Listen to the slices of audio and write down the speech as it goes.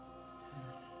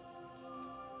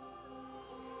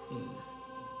Go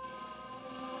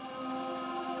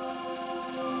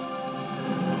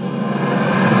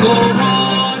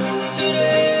on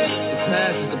today. The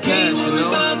past is the past, you know.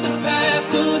 About the past,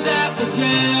 'cause that was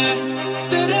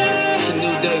yesterday. It's a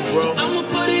new day, bro. I'ma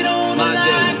put it on my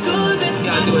line, 'cause it's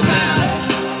gotta do it now.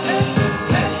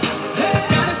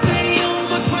 Gotta stay on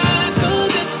my grind,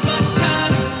 'cause it's my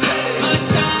time. My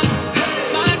time,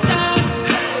 my time.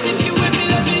 If you with me,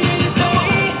 let me hear you say,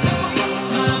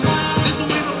 this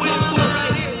what we've been waiting for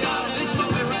right here, y'all. This what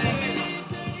we're right here.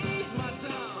 It's my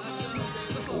time.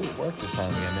 Ooh, worked this time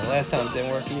again, man. Last time it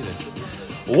didn't work either.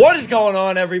 What is going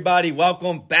on, everybody?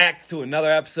 Welcome back to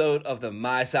another episode of the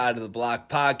My Side of the Block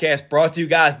podcast, brought to you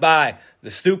guys by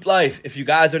The Stoop Life. If you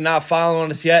guys are not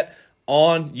following us yet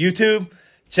on YouTube,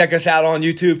 check us out on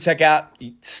YouTube. Check out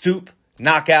Stoop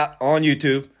Knockout on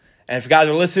YouTube. And if you guys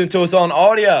are listening to us on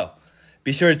audio,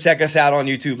 be sure to check us out on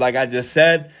YouTube, like I just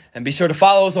said. And be sure to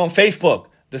follow us on Facebook,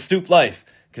 The Stoop Life,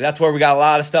 because that's where we got a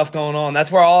lot of stuff going on.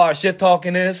 That's where all our shit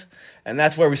talking is. And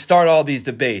that's where we start all these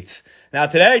debates. Now,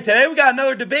 today we got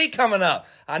another debate coming up.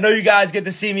 I know you guys get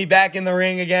to see me back in the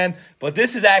ring again, but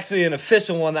this is actually an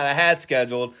official one that I had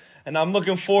scheduled. And I'm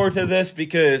looking forward to this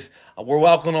because we're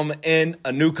welcoming in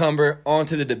a newcomer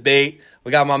onto the debate.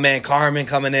 We got my man Carmen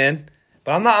coming in.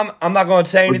 But I'm not going to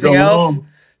say anything else.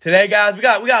 Today, guys, we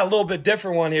got a little bit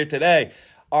different one here today.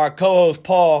 Our co-host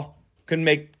Paul couldn't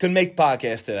make the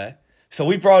podcast today. So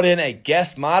we brought in a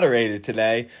guest moderator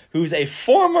today who's a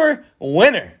former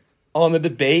winner on the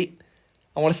debate.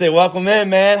 I want to say welcome in,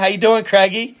 man. How you doing,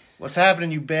 Craigie? What's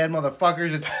happening, you bad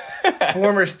motherfuckers? It's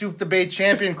former Stoop Debate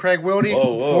champion Craig Wilde.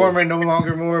 Whoa. Former, no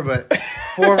longer more, but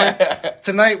former.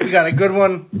 Tonight, we got a good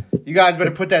one. You guys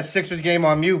better put that Sixers game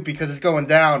on mute because it's going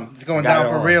down. It's going down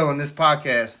for real in this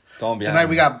podcast. Tonight,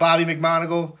 we got Bobby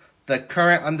McMonagle, the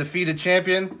current undefeated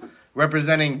champion,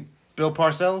 representing Bill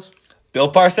Parcells. Bill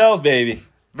Parcells, baby.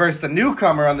 Versus the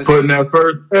newcomer on the Putting scene. that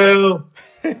first L.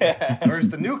 Versus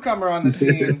the newcomer on the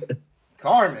scene,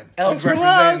 Carmen. L Who's for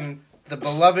representing the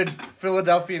beloved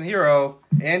Philadelphian hero,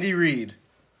 Andy Reid.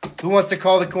 Who wants to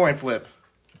call the coin flip?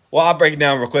 Well, I'll break it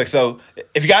down real quick. So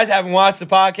if you guys haven't watched the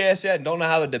podcast yet and don't know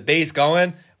how the debate's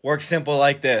going, works simple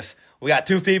like this. We got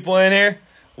two people in here.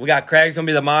 We got Craig's going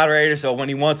to be the moderator, so when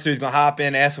he wants to, he's going to hop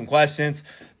in, ask some questions.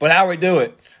 But how we do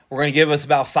it, we're going to give us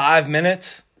about 5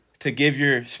 minutes to give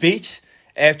your speech.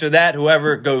 After that,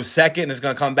 whoever goes second is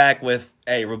going to come back with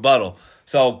a rebuttal.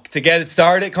 So to get it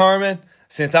started, Carmen,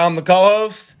 since I'm the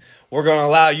co-host, we're going to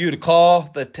allow you to call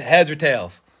the heads or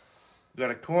tails. You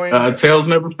got a coin? Tails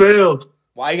never fails.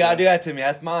 Why you got to do that to me?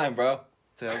 That's mine, bro.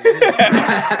 Tails. You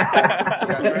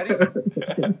guys ready?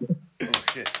 Oh,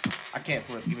 shit. I can't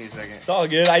flip. Give me a second. It's all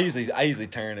good. I usually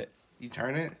turn it. You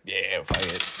turn it? Yeah, fuck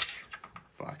it.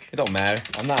 Fuck. It don't matter.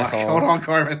 I'm not Fuck. calling. Hold on,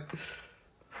 Carmen.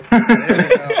 There we go.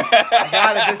 I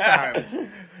got it this time.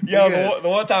 Yo, the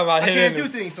one time I I hit can't it, do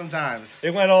things sometimes.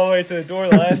 it went all the way to the door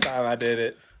the last time I did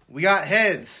it. We got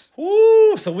heads.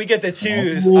 Woo! So we get to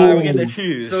choose. All right, we get to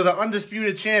choose. So the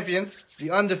undisputed champion, the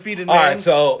undefeated All man, right,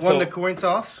 so won the coin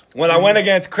toss. when I went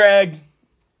against Craig,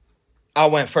 I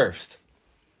went first.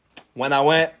 When I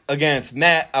went against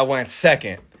Matt, I went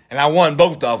second, and I won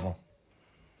both of them.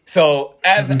 So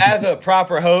as a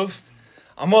proper host,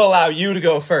 I'm gonna allow you to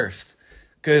go first.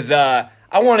 Because I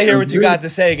want to hear what you got to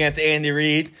say against Andy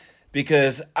Reid.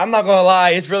 Because I'm not going to lie,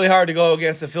 it's really hard to go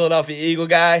against a Philadelphia Eagle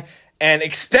guy. And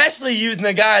especially using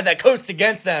a guy that coached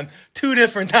against them 2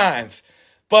 different times.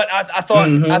 But I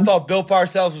thought Bill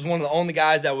Parcells was one of the only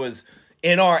guys that was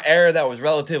in our era that was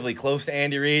relatively close to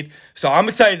Andy Reid. So I'm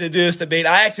excited to do this debate.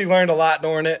 I actually learned a lot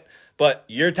during it. But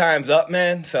your time's up,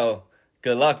 man. So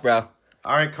good luck, bro.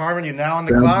 All right, Carmen, you're now on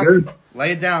the Sounds clock. good.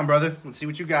 Lay it down, brother. Let's see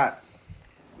what you got.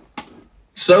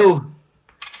 So,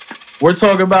 we're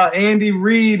talking about Andy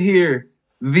Reid here,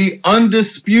 the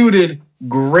undisputed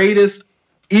greatest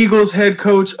Eagles head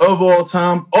coach of all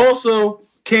time, also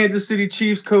Kansas City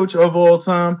Chiefs coach of all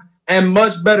time, and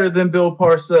much better than Bill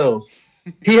Parcells.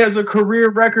 He has a career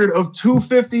record of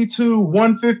 252,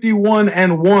 151,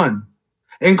 and 1,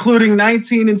 including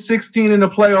 19 and 16 in the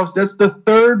playoffs. That's the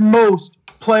third most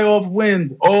playoff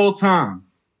wins all time.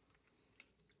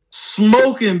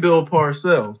 Smoking Bill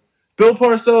Parcells. Bill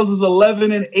Parcells is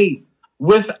 11 and 8.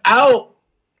 Without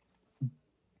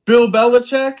Bill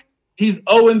Belichick, he's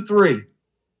 0 and 3.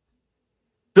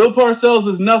 Bill Parcells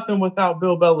is nothing without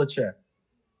Bill Belichick.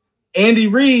 Andy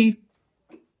Reid,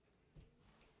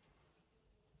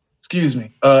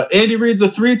 Andy Reid's a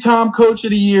 3-time coach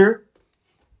of the year.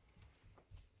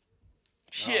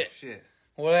 Shit. Oh, shit.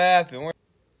 What happened?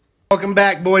 Welcome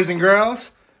back, boys and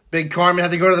girls. Big Carmen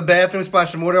had to go to the bathroom,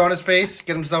 splash some water on his face,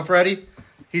 get himself ready.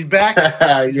 He's back.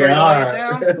 He's Yeah, ready to all lay it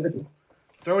right. down.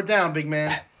 Throw it down, big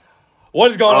man.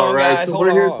 What is going All on, right, guys? so Hold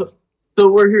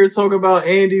on. we're here to talk about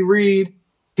Andy Reid.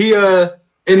 He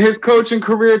in his coaching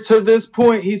career to this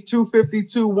point, he's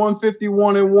 252,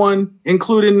 151-1,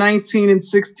 including 19 and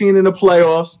 16 in the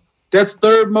playoffs. That's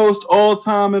third most all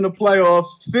time in the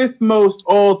playoffs, fifth most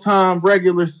all time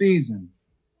regular season.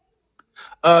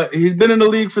 He's been in the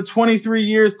league for 23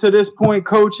 years to this point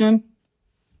coaching.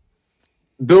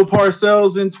 Bill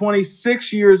Parcells in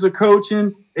 26 years of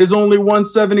coaching is only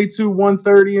 172,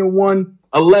 130, and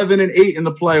 111 and 8 in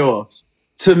the playoffs.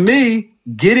 To me,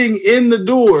 getting in the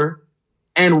door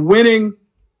and winning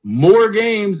more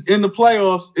games in the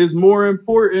playoffs is more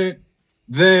important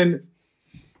than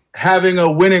having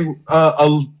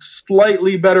a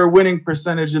slightly better winning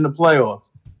percentage in the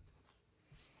playoffs.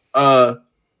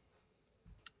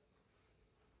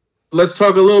 Let's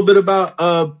talk a little bit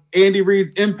about Andy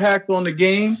Reid's impact on the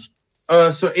game.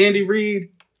 So Andy Reid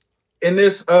in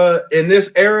this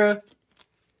era,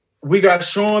 we got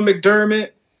Sean McDermott,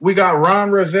 we got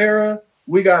Ron Rivera,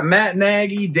 we got Matt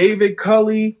Nagy, David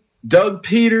Culley, Doug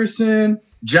Peterson,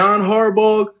 John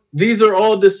Harbaugh. These are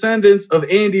all descendants of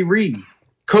Andy Reid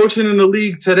coaching in the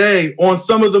league today on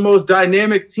some of the most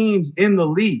dynamic teams in the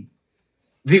league.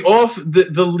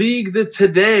 The league that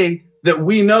today that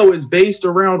we know is based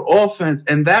around offense,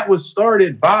 and that was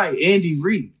started by Andy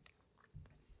Reid.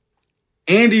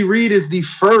 Andy Reid is the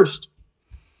first,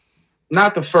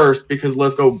 not the first, because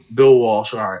let's go Bill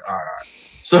Walsh. All right.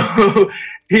 So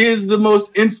he is the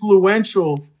most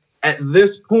influential at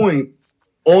this point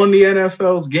on the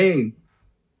NFL's game.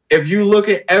 If you look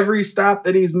at every stop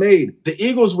that he's made, the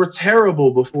Eagles were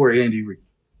terrible before Andy Reid.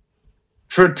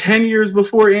 For 10 years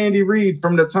before Andy Reid,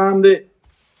 from the time that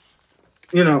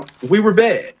we were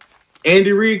bad.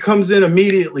 Andy Reid comes in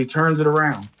immediately, turns it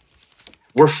around.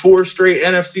 We're 4 straight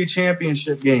NFC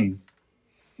championship games.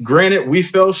 Granted, we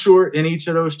fell short in each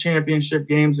of those championship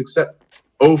games except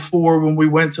 2004 when we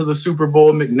went to the Super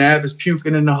Bowl. McNabb is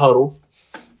puking in the huddle.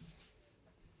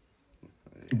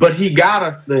 But he got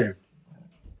us there.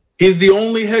 He's the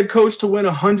only head coach to win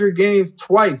 100 games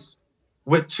twice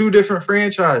with 2 different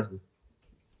franchises.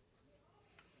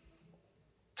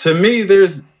 To me,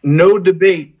 there's no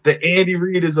debate that Andy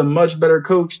Reid is a much better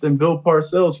coach than Bill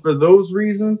Parcells for those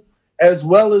reasons, as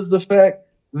well as the fact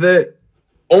that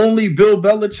only Bill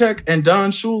Belichick and Don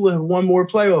Shula have won more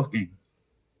playoff games.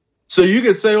 So you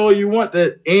can say all you want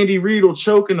that Andy Reid will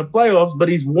choke in the playoffs, but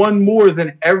he's won more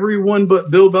than everyone but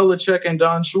Bill Belichick and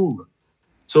Don Shula.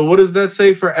 So what does that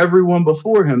say for everyone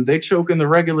before him? They choke in the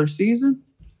regular season?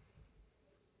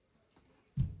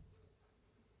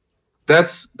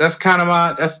 That's kind of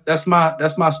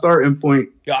my starting point.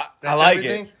 Yeah, That's I like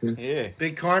everything? it. Yeah.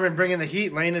 Big Carmen bringing the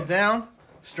heat, laying it down.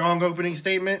 Strong opening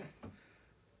statement.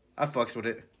 I fucks with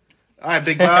it. All right,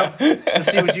 Big Bob. Let's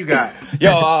see what you got.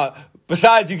 Yo,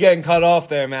 besides you getting cut off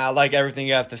there, man, I like everything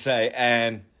you have to say.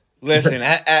 And listen,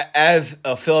 as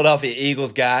a Philadelphia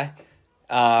Eagles guy,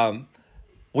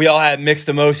 we all had mixed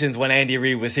emotions when Andy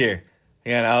Reid was here.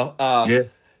 Yeah.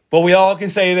 But we all can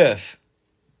say this.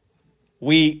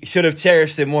 We should have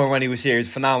cherished him more when he was here. He's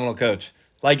a phenomenal coach.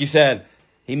 Like you said,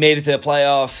 he made it to the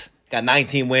playoffs, got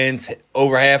 19 wins.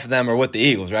 Over half of them are with the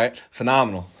Eagles, right?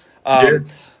 Phenomenal.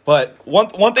 But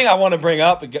one thing I want to bring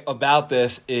up about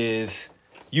this is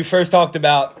you first talked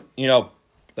about, the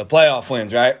playoff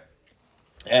wins, right?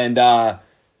 And I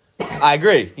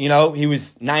agree. He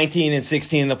was 19 and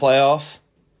 16 in the playoffs,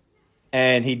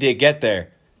 and he did get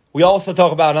there. We also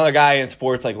talk about another guy in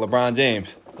sports like LeBron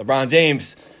James. LeBron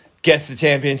James gets the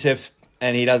championships,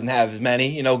 and he doesn't have as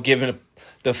many, given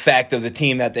the fact of the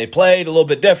team that they played, a little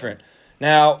bit different.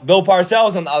 Now, Bill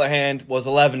Parcells, on the other hand, was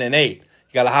 11 and 8.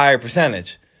 He got a higher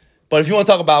percentage. But if you want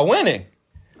to talk about winning,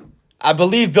 I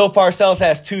believe Bill Parcells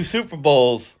has 2 Super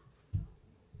Bowls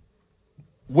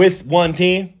with one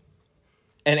team,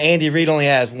 and Andy Reid only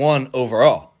has 1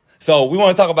 overall. So we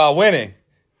want to talk about winning.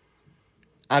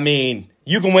 I mean,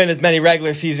 you can win as many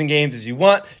regular season games as you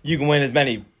want. You can win as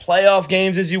many playoff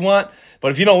games as you want.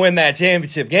 But if you don't win that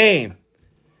championship game,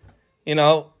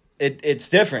 it's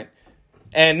different.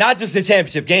 And not just the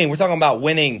championship game. We're talking about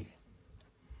winning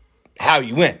how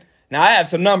you win. Now, I have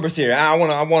some numbers here. I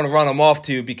want to run them off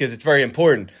to you because it's very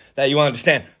important that you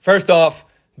understand. First off,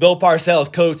 Bill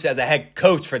Parcells coached as a head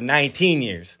coach for 19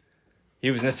 years. He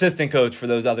was an assistant coach for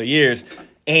those other years.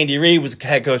 Andy Reid was a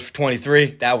head coach for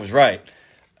 23. That was right.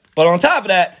 But on top of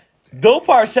that, Bill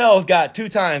Parcells got 2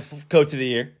 times Coach of the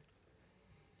Year,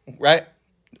 right?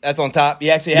 That's on top. He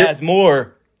actually has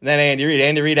more than Andy Reid.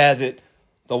 Andy Reid has it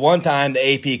the one time, the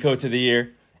AP Coach of the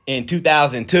Year in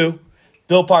 2002.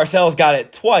 Bill Parcells got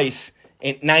it twice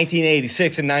in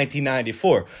 1986 and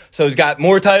 1994. So he's got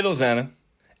more titles than him,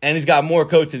 and he's got more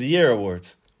Coach of the Year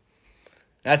awards.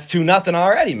 That's 2-0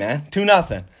 already, man.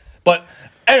 2-0. But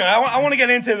anyway, I want to get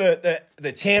into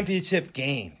the championship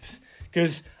games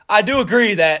because I do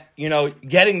agree that,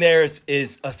 getting there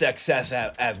is a success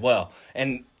as well.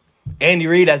 And Andy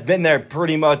Reid has been there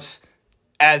pretty much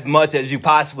as you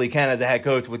possibly can as a head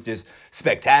coach, which is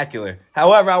spectacular.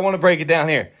 However, I want to break it down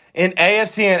here. In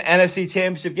AFC and NFC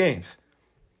championship games,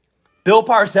 Bill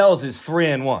Parcells is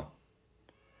 3-1.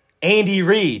 Andy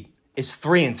Reid is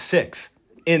 3-6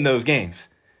 in those games.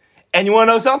 And you want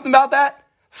to know something about that?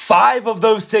 5 of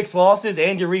those 6 losses,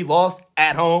 Andy Reid lost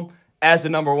at home as the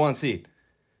number 1 seed.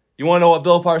 You want to know what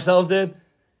Bill Parcells did?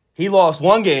 He lost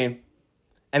 1 game,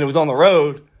 and it was on the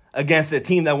road against a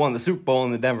team that won the Super Bowl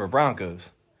in the Denver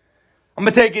Broncos. I'm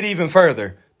going to take it even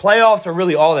further. Playoffs are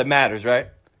really all that matters, right?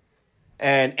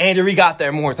 And Andy Reid got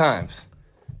there more times.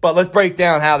 But let's break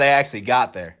down how they actually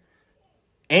got there.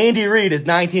 Andy Reid is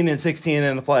 19-16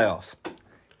 in the playoffs.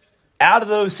 Out of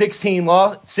those 16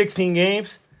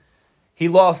 games, he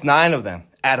lost 9 of them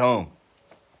at home.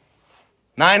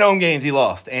 9 home games he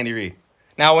lost, Andy Reid.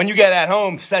 Now, when you get at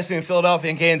home, especially in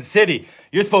Philadelphia and Kansas City,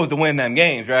 you're supposed to win them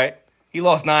games, right? He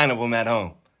lost 9 of them at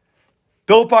home.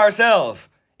 Bill Parcells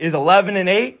is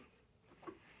 11-8.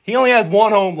 He only has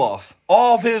 1 home loss.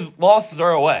 All of his losses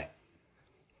are away.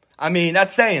 I mean,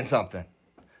 that's saying something.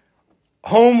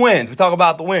 Home wins. We talk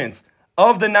about the wins.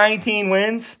 Of the 19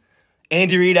 wins,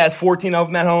 Andy Reid has 14 of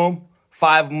them at home,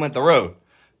 5 of them at the road.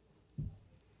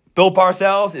 Bill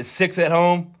Parcells is 6 at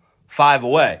home, 5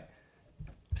 away.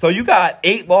 So you got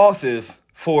 8 losses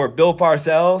for Bill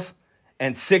Parcells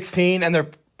and 16, and they're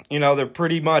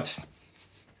pretty much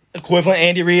equivalent.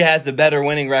 Andy Reid has the better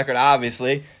winning record,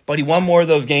 obviously, but he won more of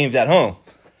those games at home.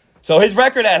 So his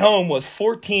record at home was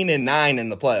 14-9 in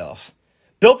the playoffs.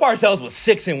 Bill Parcells was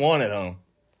 6-1 at home.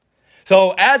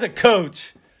 So as a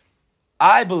coach,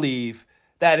 I believe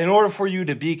that in order for you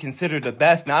to be considered the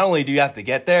best, not only do you have to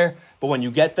get there, but when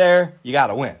you get there, you got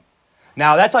to win.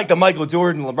 Now, that's like the Michael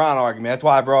Jordan LeBron argument. That's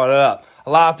why I brought it up.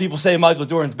 A lot of people say Michael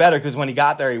Jordan's better because when he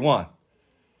got there, he won.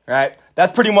 Right?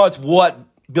 That's pretty much what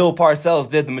Bill Parcells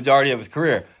did the majority of his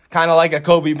career. Kind of like a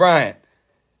Kobe Bryant.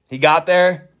 He got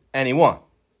there, and he won.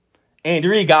 Andy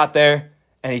Reid got there,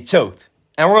 and he choked.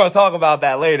 And we're going to talk about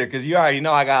that later because you already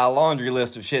know I got a laundry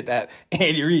list of shit that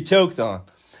Andy Reid choked on.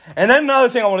 And then another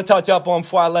thing I want to touch up on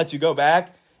before I let you go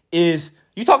back is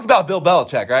you talked about Bill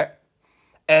Belichick, right?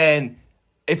 And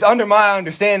it's under my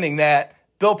understanding that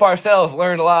Bill Parcells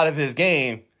learned a lot of his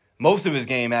game, most of his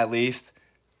game at least,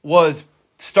 was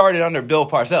started under Bill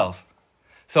Parcells.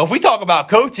 So if we talk about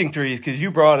coaching trees, because you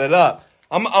brought it up,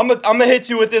 I'm gonna hit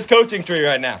you with this coaching tree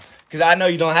right now because I know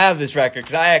you don't have this record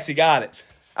because I actually got it.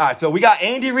 All right, so we got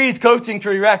Andy Reid's coaching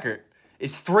tree record.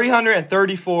 It's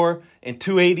 334 and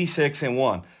 286 and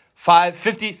 1.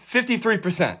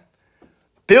 53%.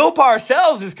 Bill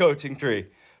Parcells' coaching tree,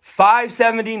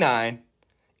 579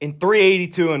 and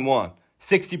 382 and 1.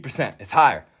 60%. It's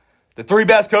higher. The 3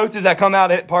 best coaches that come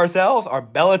out at Parcells are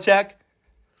Belichick,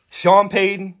 Sean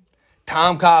Payton,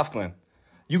 Tom Coughlin.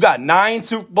 You got 9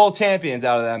 Super Bowl champions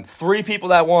out of them. 3 people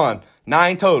that won.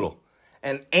 9 total.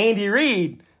 And Andy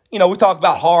Reid, we talk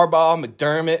about Harbaugh,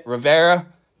 McDermott, Rivera.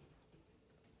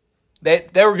 They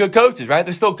were good coaches, right?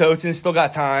 They're still coaching, still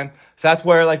got time. So that's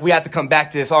where we have to come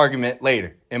back to this argument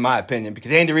later, in my opinion,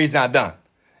 because Andy Reid's not done.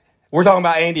 We're talking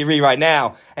about Andy Reid right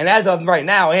now. And as of right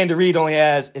now, Andy Reid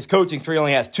his coaching tree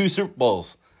only has 2 Super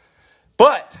Bowls.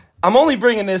 But I'm only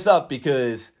bringing this up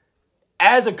because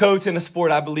as a coach in a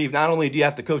sport, I believe not only do you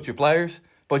have to coach your players,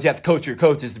 but you have to coach your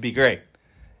coaches to be great.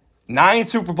 9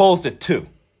 Super Bowls to 2.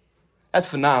 That's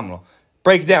phenomenal.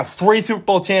 Break it down. 3 Super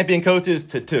Bowl champion coaches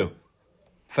to 2.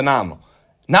 Phenomenal.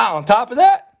 Now, on top of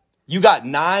that, you got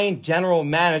 9 general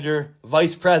manager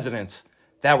vice presidents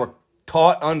that were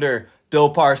taught under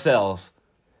Bill Parcells.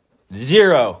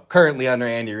 0 currently under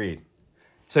Andy Reid.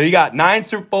 So you got 9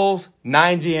 Super Bowls,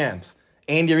 9 GMs.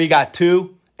 Andy Reid got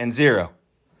 2 and 0.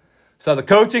 So the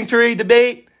coaching tree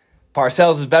debate,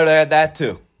 Parcells is better at that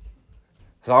too.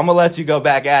 So I'm going to let you go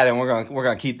back at it, and we're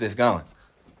going to keep this going.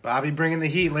 Bobby bringing the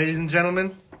heat, ladies and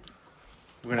gentlemen.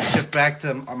 We're going to shift back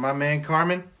to my man,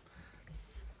 Carmen.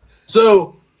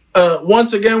 So,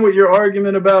 once again, with your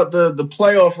argument about the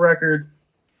playoff record,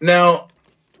 now,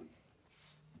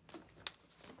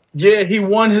 yeah, he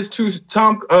won his 2 not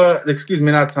Tom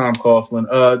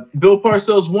Coughlin. Bill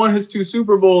Parcells won his 2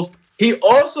 Super Bowls. He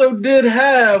also did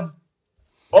have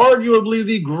arguably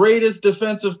the greatest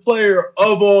defensive player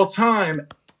of all time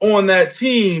on that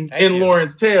team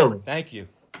Lawrence Taylor. Thank you.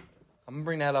 I'm going to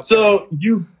bring that up. So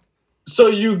So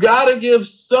you got to give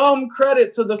some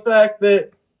credit to the fact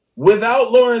that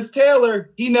without Lawrence Taylor,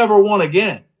 he never won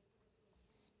again.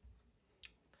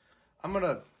 I'm going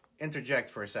to interject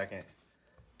for a second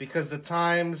because the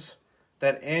times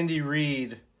that Andy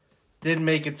Reid did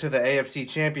make it to the AFC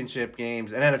Championship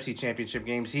games and NFC Championship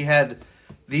games, he had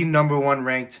the number one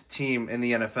ranked team in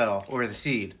the NFL, or the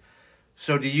seed.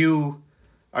 So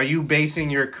are you basing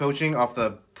your coaching off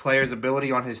the player's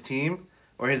ability on his team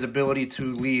or his ability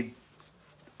to lead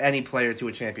any player to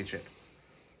a championship?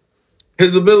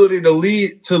 His ability to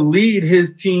lead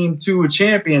his team to a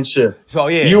championship. So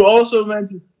yeah. You also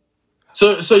mentioned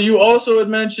So you also had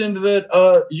mentioned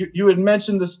that you had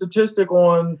mentioned the statistic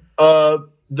on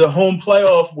the home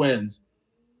playoff wins.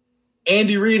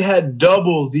 Andy Reid had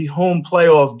double the home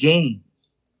playoff games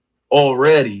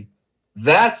already.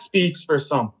 That speaks for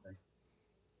something.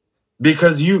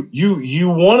 Because you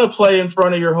want to play in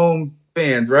front of your home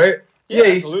fans, right? Yeah,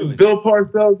 Bill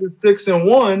Parcells is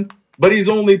 6-1, but he's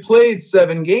only played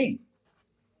 7 games.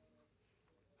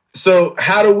 So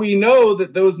how do we know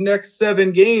that those next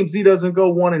 7 games he doesn't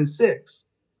go 1-6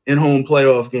 in home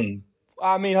playoff games?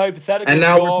 I mean, hypothetically, we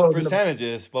go off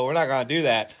percentages, but we're not going to do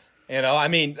that. You know, I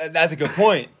mean, that's a good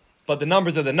point. But the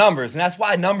numbers are the numbers, and that's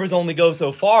why numbers only go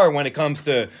so far when it comes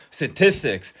to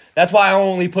statistics. That's why I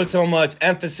only put so much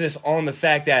emphasis on the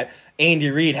fact that Andy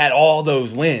Reid had all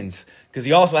those wins, because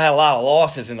he also had a lot of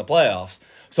losses in the playoffs.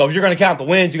 So if you're going to count the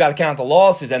wins, you got to count the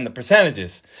losses and the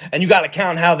percentages, and you got to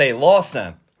count how they lost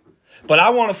them. But I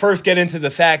want to first get into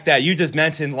the fact that you just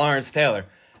mentioned Lawrence Taylor.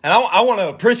 And I want to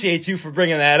appreciate you for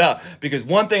bringing that up, because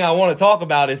one thing I want to talk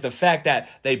about is the fact that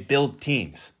they build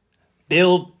teams.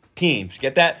 Build teams.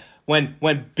 Get that? When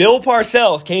Bill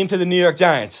Parcells came to the New York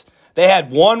Giants, they had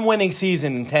 1 winning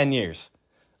season in 10 years.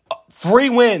 3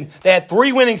 wins. They had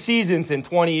 3 winning seasons in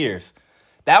 20 years.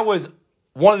 That was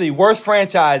one of the worst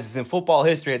franchises in football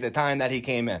history at the time that he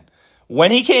came in.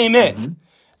 When he came in,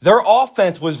 their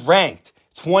offense was ranked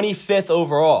 25th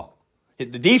overall. The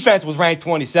defense was ranked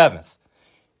 27th.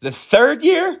 The 3rd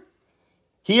year,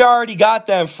 he already got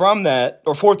them from that,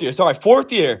 or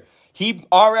 4th year, he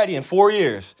already in 4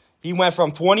 years, he went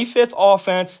from 25th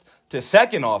offense to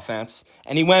 2nd offense,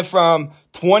 and he went from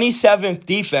 27th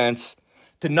defense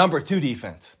to number 2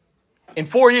 defense. In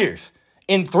 4 years.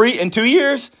 In 2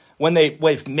 years, when they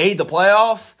made the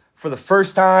playoffs for the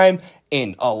first time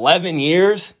in 11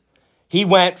 years, he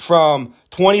went from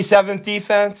 27th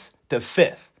defense to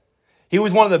 5th. He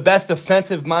was one of the best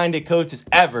defensive-minded coaches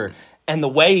ever, and the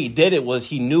way he did it was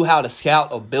he knew how to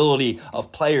scout ability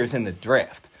of players in the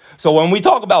draft. So when we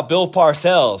talk about Bill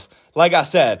Parcells, like I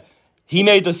said, he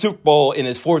made the Super Bowl in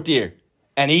his 4th year,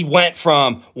 and he went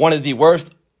from one of the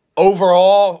worst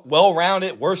overall,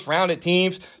 worst-rounded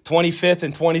teams, 25th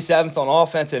and 27th on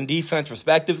offense and defense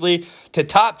respectively, to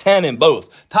top 10 in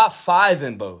both, top 5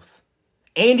 in both.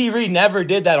 Andy Reid never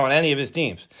did that on any of his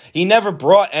teams. He never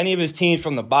brought any of his teams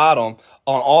from the bottom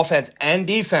on offense and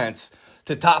defense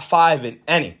to top 5 in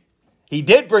any. He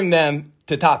did bring them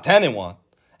to top 10 in one,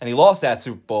 and he lost that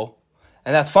Super Bowl,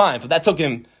 and that's fine. But that took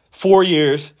him 4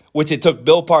 years, which it took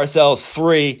Bill Parcells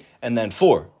 3 and then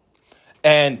 4.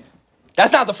 And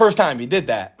that's not the first time he did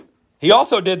that. He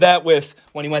also did that when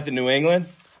he went to New England,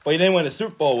 but he didn't win a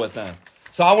Super Bowl with them.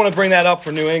 So I want to bring that up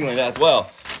for New England as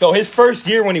well. So his first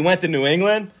year when he went to New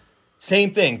England,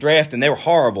 same thing, drafting. They were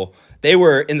horrible. They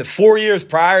were, in the 4 years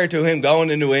prior to him going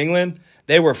to New England,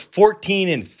 they were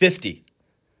 14-50.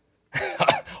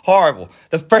 Horrible.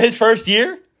 For his first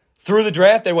year, through the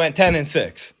draft, they went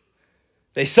 10-6.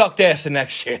 They sucked ass the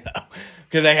next year, though,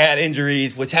 because they had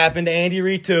injuries, which happened to Andy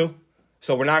Reid, too.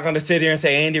 So we're not going to sit here and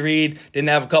say Andy Reid didn't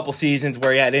have a couple seasons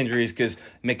where he had injuries, because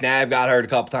McNabb got hurt a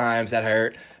couple times. That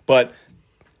hurt. But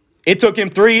it took him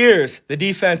 3 years. The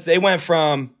defense, they went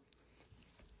from,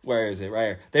 where is it? Right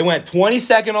here. They went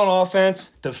 22nd on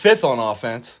offense to 5th on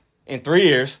offense in 3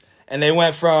 years. And they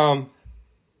went from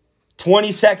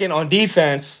 22nd on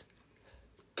defense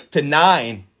to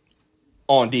 9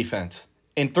 on defense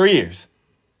in 3 years.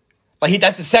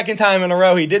 That's the second time in a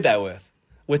row he did that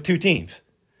with 2 teams.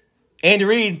 Andy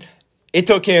Reid, it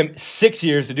took him 6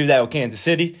 years to do that with Kansas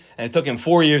City, and it took him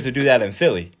 4 years to do that in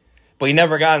Philly. But he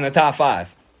never got in the top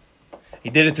 5. He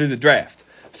did it through the draft.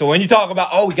 So when you talk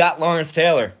about, we got Lawrence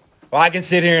Taylor, well, I can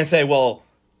sit here and say, well,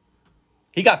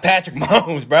 he got Patrick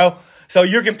Mahomes, bro. So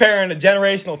you're comparing a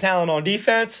generational talent on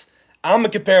defense. I'm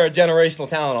going to compare a generational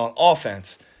talent on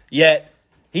offense. Yet,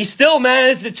 he still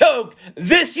managed to choke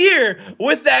this year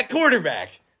with that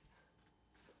quarterback.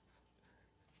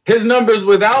 His numbers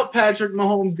without Patrick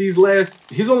Mahomes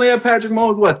he's only had Patrick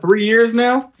Mahomes, 3 years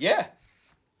now? Yeah.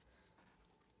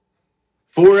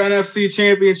 4 NFC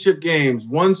championship games,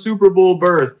 1 Super Bowl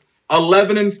berth,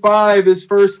 11-5 his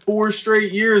first 4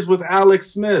 straight years with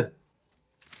Alex Smith.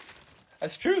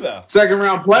 That's true, though. Second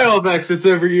round playoff exits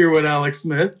every year with Alex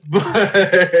Smith.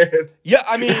 But yeah,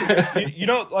 I mean, you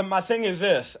know, like, my thing is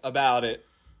this about it.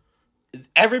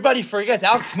 Everybody forgets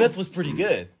Alex Smith was pretty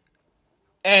good.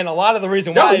 And a lot of the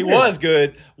reason why he was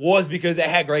good was because they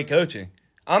had great coaching.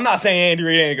 I'm not saying Andy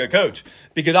Reid ain't a good coach,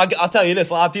 because I'll tell you this,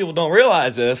 a lot of people don't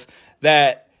realize this,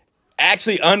 that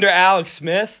actually under Alex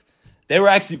Smith, they were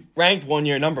actually ranked one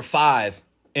year number 5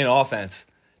 in offense.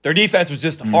 Their defense was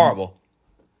just horrible.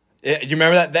 Do you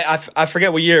remember that? I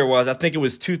forget what year it was. I think it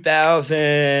was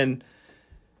 2000,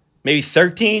 maybe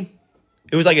 13.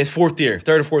 It was like his 3rd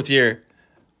or 4th year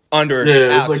under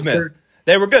Alex Smith.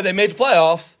 They were good. They made the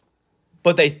playoffs,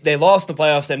 but they lost the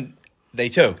playoffs and they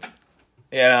choked.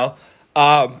 You know?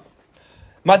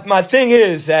 My thing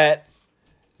is that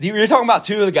you're talking about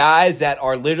 2 of the guys that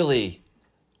are literally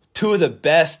 2 of the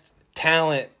best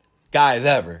talent guys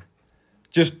ever.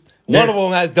 Just one of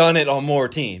them has done it on more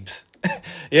teams.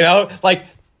 You know, like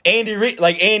Andy Reid,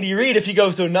 if he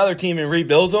goes to another team and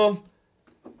rebuilds them,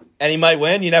 and he might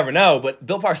win, you never know. But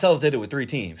Bill Parcells did it with 3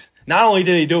 teams. Not only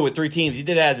did he do it with 3 teams, he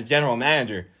did it as a general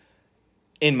manager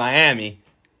in Miami,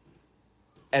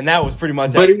 and that was pretty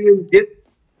much. But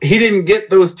he didn't get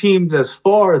those teams as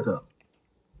far though.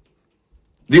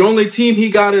 The only team he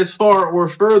got as far or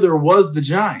further was the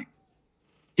Giants.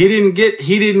 He didn't get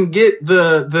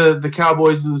the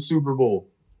Cowboys to the Super Bowl.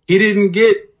 He didn't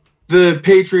get the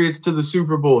Patriots to the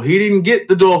Super Bowl. He didn't get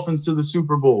the Dolphins to the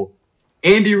Super Bowl.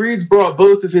 Andy Reid's brought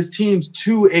both of his teams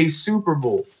to a Super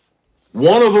Bowl.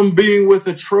 One of them being with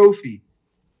a trophy.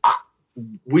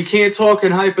 We can't talk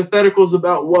in hypotheticals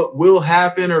about what will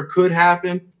happen or could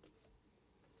happen.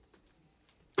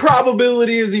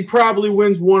 Probability is he probably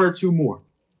wins 1 or 2 more.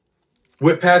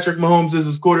 With Patrick Mahomes as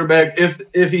his quarterback,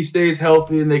 if he stays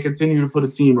healthy and they continue to put a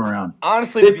team around.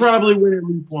 Honestly, they probably win at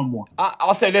least 1 more.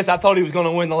 I'll say this. I thought he was going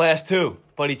to win the last 2,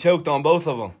 but he choked on both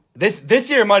of them.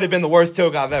 This year might have been the worst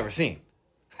choke I've ever seen.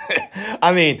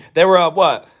 I mean, they were up,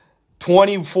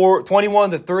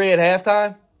 21-3 at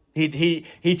halftime?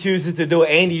 He chooses to do an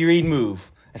Andy Reid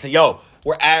move and say, yo,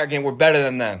 we're arrogant, we're better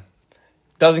than them.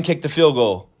 Doesn't kick the field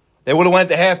goal. They would have went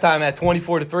to halftime at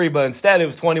 24-3, but instead it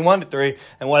was 21-3.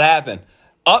 And what happened?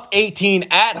 Up 18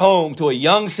 at home to a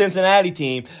young Cincinnati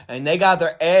team, and they got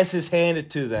their asses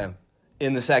handed to them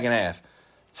in the second half.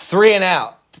 3 and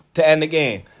out to end the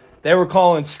game. They were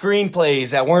calling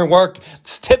screenplays that weren't working.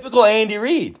 It's typical Andy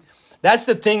Reid. That's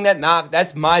my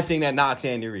thing that knocks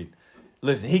Andy Reid.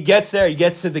 Listen, he gets there, he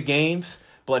gets to the games,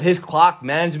 but his clock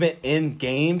management in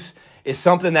games is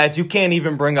something that you can't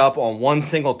even bring up on one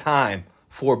single time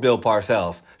for Bill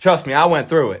Parcells. Trust me, I went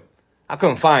through it. I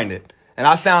couldn't find it. And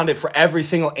I found it for every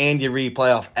single Andy Reid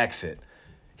playoff exit.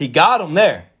 He got him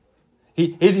there.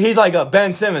 He's like a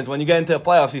Ben Simmons. When you get into the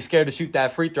playoffs, he's scared to shoot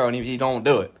that free throw, and he don't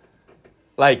do it.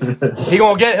 Like,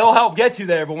 he'll help get you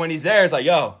there, but when he's there, it's like,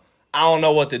 yo, I don't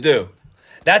know what to do.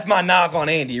 That's my knock on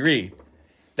Andy Reid.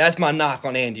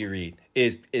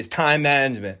 Is time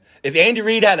management. If Andy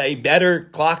Reid had a better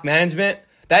clock management,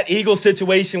 that Eagles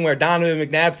situation where Donovan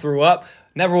McNabb threw up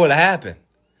never would have happened.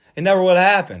 It never would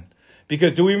have happened.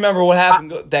 Because do we remember what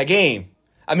happened that game?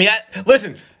 I mean,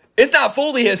 listen, it's not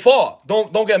fully his fault.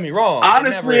 Don't get me wrong.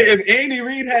 Honestly, if Andy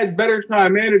Reid had better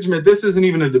time management, this isn't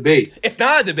even a debate. It's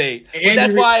not a debate.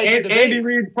 That's why it's a debate. Andy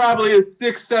Reid's probably a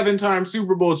 6-7-time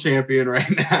Super Bowl champion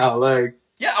right now. Like,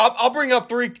 yeah, I'll bring up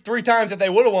three times that they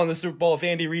would have won the Super Bowl if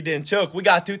Andy Reid didn't choke. We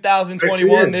got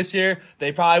 2021 this year.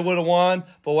 They probably would have won,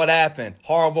 but what happened?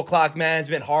 Horrible clock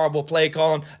management, horrible play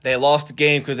calling. They lost the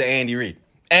game because of Andy Reid.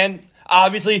 And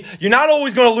obviously, you're not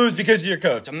always going to lose because of your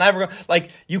coach.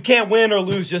 You can't win or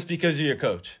lose just because of your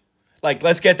coach. Like,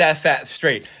 let's get that fact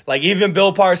straight. Like, even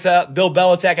Bill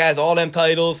Belichick has all them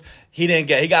titles. He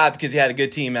got it because he had a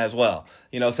good team as well.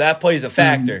 You know, so that plays a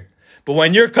factor. Mm-hmm. But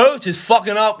when your coach is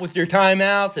fucking up with your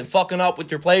timeouts and fucking up with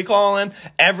your play calling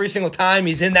every single time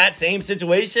he's in that same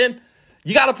situation,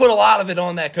 you got to put a lot of it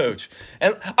on that coach.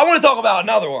 And I want to talk about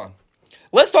another one.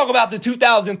 Let's talk about the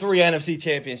 2003 NFC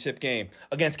Championship game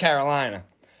against Carolina.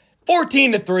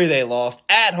 14-3 they lost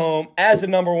at home as the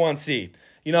number 1 seed.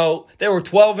 You know, they were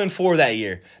 12-4 that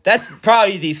year. That's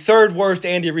probably the 3rd worst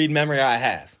Andy Reid memory I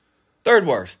have. 3rd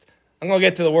worst. I'm going to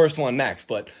get to the worst one next.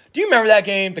 But do you remember that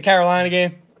game, the Carolina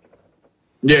game?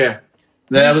 Yeah.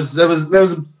 That was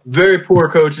a very poor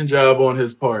coaching job on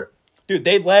his part. Dude,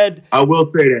 they led. I will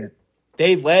say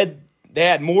that. They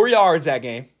had more yards that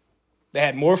game. They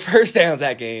had more first downs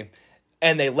that game.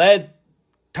 And they led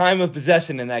time of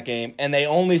possession in that game. And they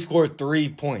only scored 3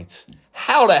 points.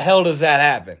 How the hell does that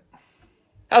happen?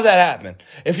 How's that happen?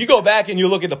 If you go back and you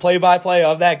look at the play-by-play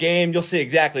of that game, you'll see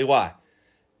exactly why.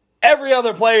 Every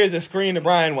other player is a screen to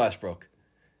Brian Westbrook.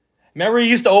 Remember, he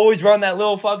used to always run that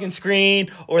little fucking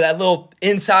screen or that little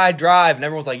inside drive, and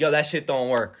everyone's like, yo, that shit don't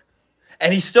work.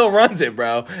 And he still runs it,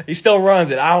 bro. He still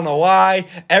runs it. I don't know why.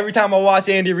 Every time I watch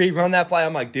Andy Reid run that play,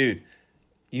 I'm like, dude,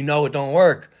 you know it don't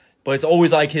work. But it's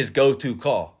always like his go-to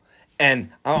call. And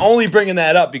I'm only bringing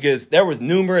that up because there was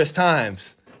numerous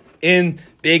times in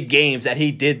big games that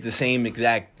he did the same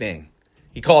exact thing.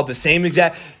 He called the same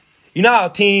exact... You know how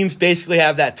teams basically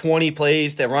have that 20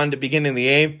 plays that run at the beginning of the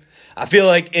game? I feel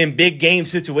like in big game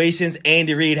situations,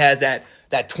 Andy Reid has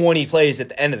that 20 plays at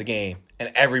the end of the game,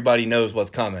 and everybody knows what's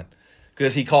coming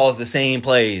because he calls the same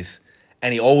plays,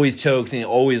 and he always chokes and he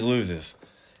always loses.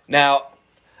 Now,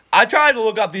 I tried to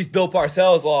look up these Bill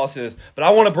Parcells losses, but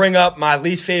I want to bring up my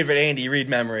least favorite Andy Reid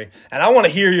memory, and I want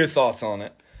to hear your thoughts on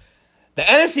it. The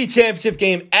NFC Championship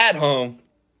game at home,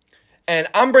 and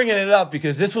I'm bringing it up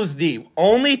because this was the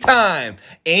only time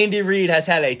Andy Reid has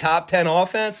had a top 10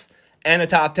 offense and a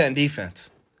top 10 defense.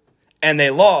 And they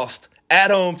lost at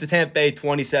home to Tampa Bay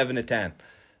 27-10.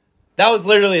 That was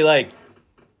literally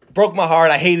broke my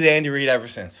heart. I hated Andy Reid ever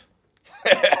since.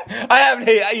 I haven't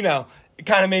hated, it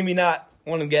kind of made me not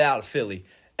want to get out of Philly.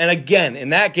 And again, in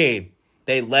that game,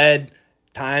 they led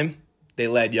time, they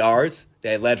led yards,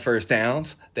 they led first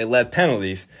downs, they led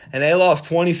penalties, and they lost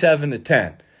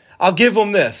 27-10. I'll give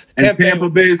them this. And Tampa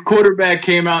Bay's quarterback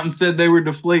came out and said they were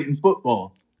deflating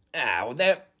football. Man,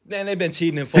 they've been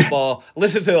cheating in football.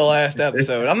 Listen to the last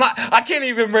episode. I can't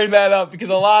even bring that up because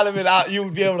a lot of it you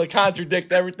would be able to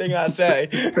contradict everything I say.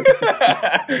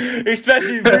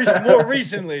 Especially more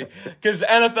recently because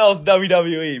NFL's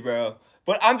WWE, bro.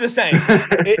 But I'm just saying,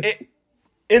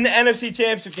 in the NFC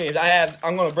Championship games,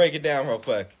 I'm going to break it down real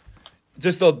quick.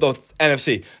 Just the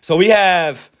NFC. So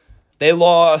they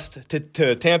lost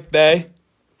to Tampa Bay,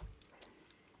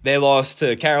 they lost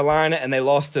to Carolina, and they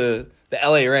lost to the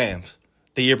LA Rams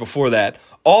the year before that.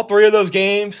 All three of those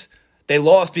games, they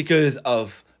lost because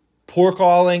of poor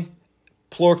calling,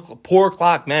 poor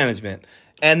clock management,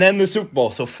 and then the Super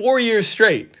Bowl. So 4 years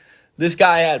straight, this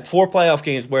guy had 4 playoff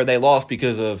games where they lost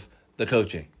because of the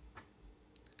coaching.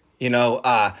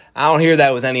 I don't hear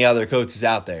that with any other coaches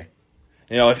out there.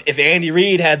 If Andy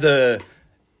Reid had the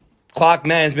clock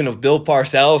management of Bill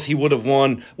Parcells, he would have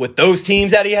won with those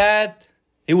teams that he had.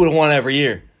 He would have won every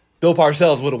year. Bill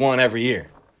Parcells would have won every year.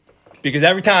 Because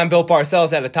every time Bill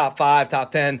Parcells had a top 5,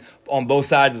 top 10 on both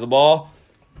sides of the ball,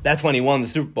 that's when he won the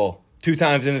Super Bowl. 2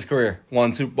 times in his career,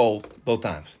 won Super Bowl both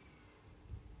times.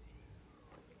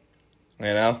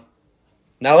 Now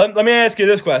let me ask you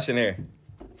this question here.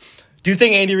 Do you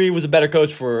think Andy Reid was a better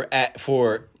coach for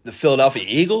the Philadelphia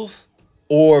Eagles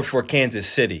or for Kansas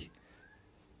City?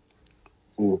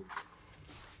 Ooh.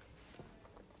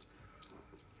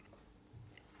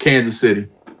 Kansas City.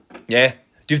 Yeah.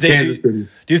 Do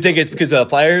you think it's because of the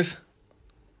players?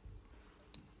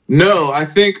 No, I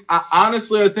think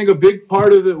a big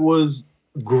part of it was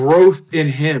growth in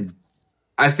him.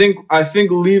 I think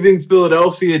leaving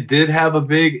Philadelphia did have a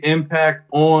big impact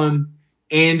on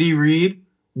Andy Reid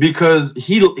because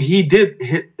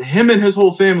him and his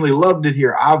whole family loved it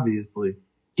here. Obviously,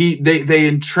 they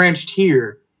entrenched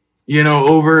here,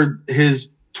 over his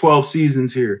 12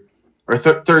 seasons here, or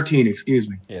 13, excuse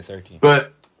me. Yeah, 13.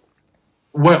 But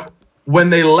when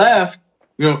they left,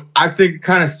 I think it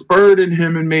kind of spurred in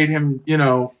him and made him,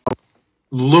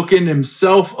 look in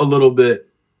himself a little bit.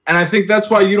 And I think that's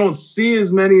why you don't see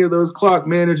as many of those clock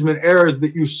management errors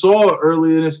that you saw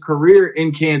early in his career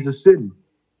in Kansas City.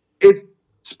 It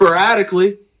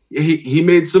sporadically, he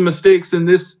made some mistakes in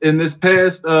this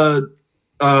past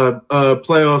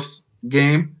playoffs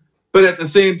game, but at the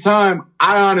same time,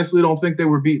 I honestly don't think they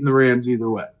were beating the Rams either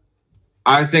way.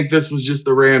 I think this was just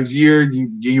the Rams' year.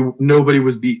 Nobody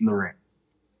was beating the Rams.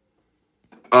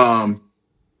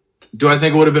 Do I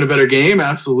think it would have been a better game?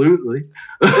 Absolutely.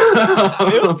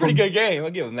 It was a pretty good game.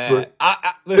 I'll give them that.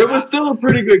 It was still a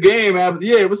pretty good game.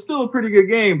 Yeah, it was still a pretty good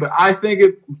game, but I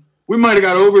think we might have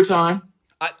got overtime.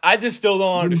 I just still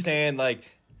don't understand,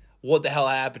 what the hell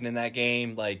happened in that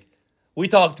game. We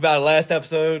talked about it last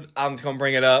episode. I'm just going to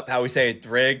bring it up, how we say it's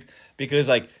rigged, because,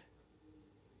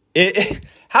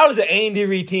 how does an Andy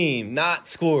Reid team not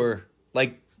score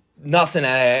nothing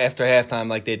after halftime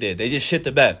like they did? They just shit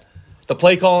the bed. The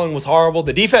play calling was horrible.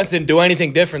 The defense didn't do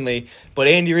anything differently, but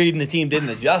Andy Reid and the team didn't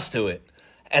adjust to it.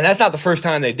 And that's not the first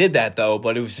time they did that, though,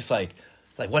 but it was just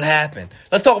what happened?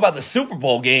 Let's talk about the Super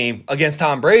Bowl game against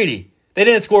Tom Brady. They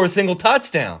didn't score a single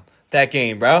touchdown that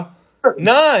game, bro.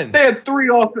 None. They had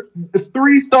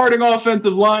three starting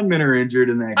offensive linemen are injured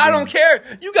in that game. I don't care.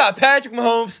 You got Patrick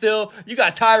Mahomes still. You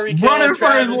got Tyreek Hill, running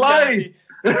for his life.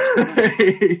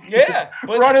 Yeah,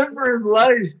 running for his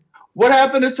life. What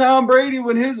happened to Tom Brady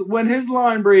when his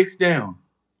line breaks down?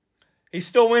 He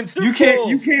still wins Super Bowls.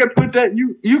 You can't put that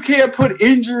you can't put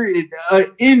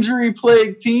injury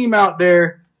plagued team out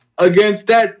there against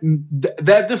that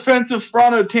defensive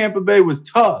front of Tampa Bay was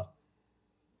tough.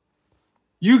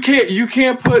 You can't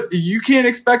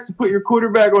expect to put your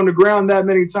quarterback on the ground that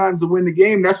many times to win the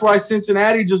game. That's why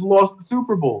Cincinnati just lost the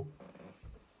Super Bowl.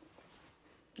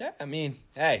 Yeah, I mean,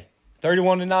 hey,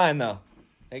 31-9 though.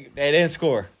 They didn't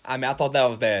score. I mean, I thought that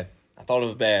was bad. I thought it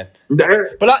was bad.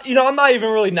 But, I'm not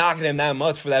even really knocking him that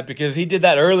much for that because he did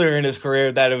that earlier in his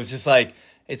career that it was just like,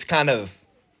 it's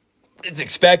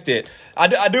expected.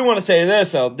 I do want to say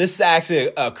this, though. This is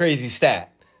actually a crazy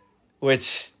stat,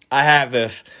 which I have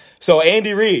this. So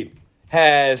Andy Reid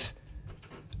has,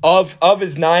 of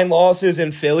his 9 losses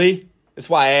in Philly, that's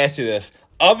why I asked you this.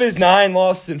 Of his 9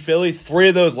 losses in Philly, 3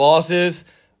 of those losses,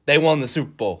 they won the Super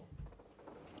Bowl.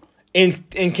 In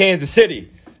Kansas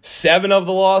City, 7 of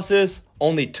the losses,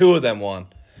 only 2 of them won.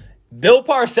 Bill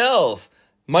Parcells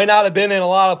might not have been in a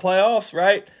lot of playoffs,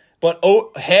 right? But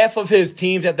half of his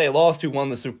teams that they lost to won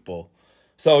the Super Bowl.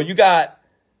 So you got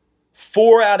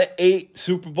 4 out of 8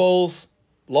 Super Bowls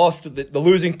lost to the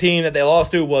losing team that they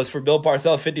lost to was for Bill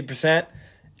Parcells, 50%,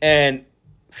 and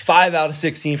 5 out of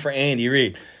 16 for Andy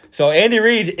Reid. So Andy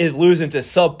Reid is losing to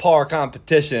subpar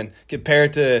competition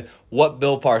compared to what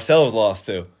Bill Parcells lost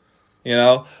to.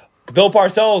 Bill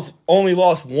Parcells only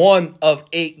lost 1 of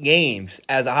 8 games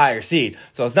as a higher seed.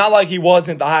 So it's not like he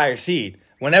wasn't the higher seed.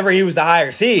 Whenever he was the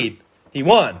higher seed, he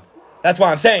won. That's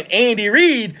why I'm saying Andy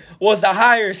Reid was the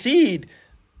higher seed.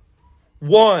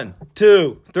 1,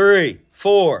 2, 3,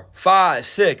 4, 5,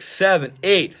 6, 7,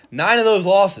 8. 9 of those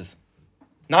losses.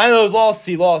 9 of those losses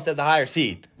he lost as a higher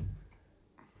seed.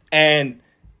 And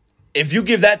if you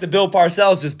give that to Bill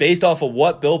Parcells just based off of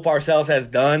what Bill Parcells has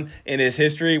done in his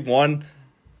history, 1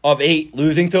 of 8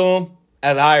 losing to him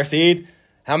as a higher seed,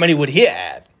 how many would he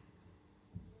have?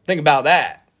 Think about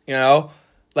that,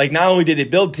 Like, not only did he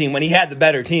build a team, when he had the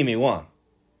better team, he won.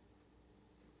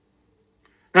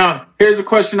 Now, here's a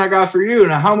question I got for you.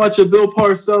 Now, how much of Bill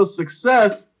Parcells'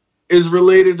 success is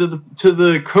related to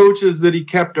the coaches that he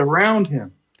kept around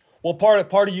him? Well,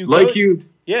 part of you.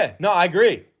 Yeah, no, I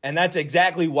agree. And that's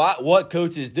exactly what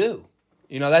coaches do.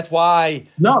 That's why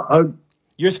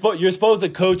you're supposed to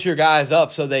coach your guys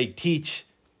up so they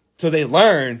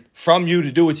learn from you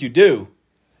to do what you do,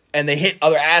 and they hit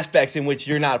other aspects in which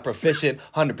you're not proficient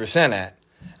 100% at.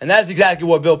 And that's exactly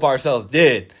what Bill Parcells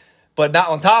did. But not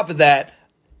on top of that,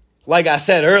 like I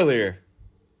said earlier,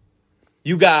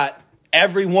 you got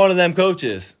every one of them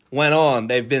coaches went on,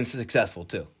 they've been successful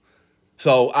too.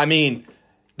 So, I mean,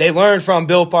 they learned from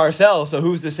Bill Parcells, so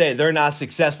who's to say they're not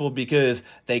successful because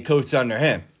they coached under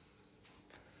him?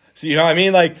 So, you know what I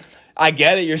mean? Like, I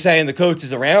get it, you're saying the coach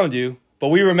is around you, but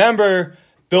we remember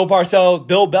Bill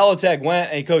Belichick went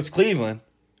and he coached Cleveland,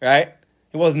 right?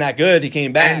 He wasn't that good. He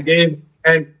came back.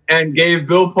 And gave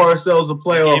Bill Parcells a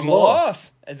playoff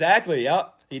loss. Exactly,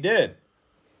 yep, he did.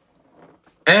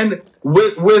 And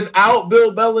without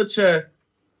Bill Belichick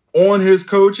on his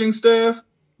coaching staff,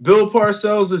 Bill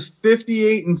Parcells is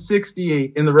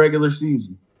 58-68 in the regular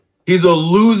season. He's a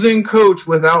losing coach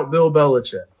without Bill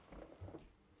Belichick.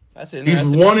 That's He's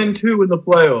 1-2 in the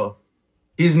playoffs.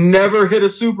 He's never hit a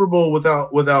Super Bowl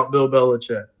without Bill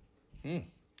Belichick.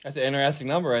 That's an interesting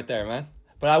number right there, man.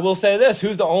 But I will say this: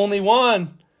 who's the only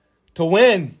one to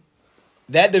win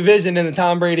that division in the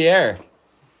Tom Brady era?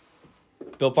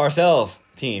 Bill Parcells'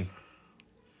 team.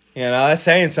 That's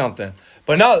saying something.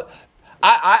 But no.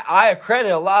 I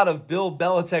accredit a lot of Bill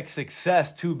Belichick's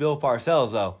success to Bill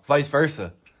Parcells, though. Vice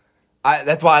versa.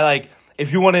 That's why,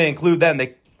 if you want to include them,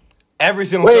 every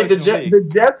single. Wait, the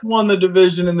Jets won the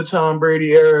division in the Tom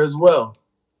Brady era as well,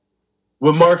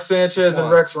 with Mark Sanchez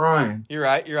and Rex Ryan. You're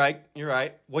right.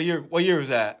 What year was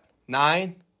that?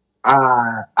 9?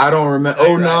 I don't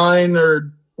remember. 09 or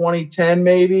 2010,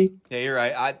 maybe. Yeah, you're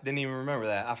right. I didn't even remember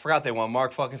that. I forgot they won.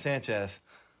 Mark fucking Sanchez.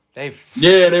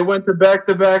 They went to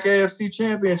back-to-back AFC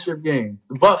Championship games.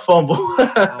 The butt fumble.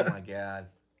 Oh, my God.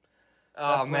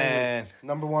 Oh, man.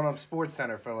 Number 1 on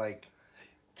SportsCenter for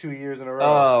 2 years in a row.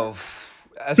 Oh,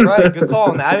 that's right. Good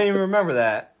call. I didn't even remember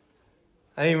that.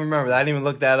 I didn't even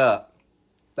look that up.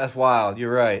 That's wild.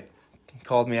 You're right. He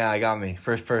called me out. He got me.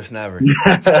 First person ever.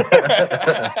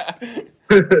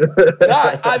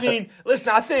 I mean,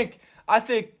 listen, I think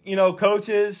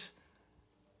coaches,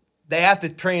 they have to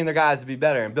train their guys to be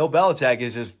better. And Bill Belichick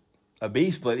is just a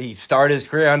beast, but he started his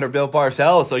career under Bill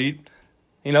Parcells. So you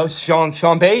know,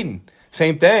 Sean Payton,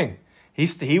 same thing.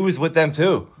 He was with them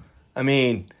too. I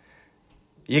mean,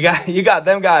 you got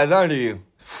them guys under you.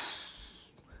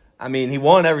 I mean, he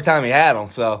won every time he had them,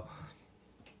 so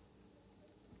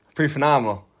pretty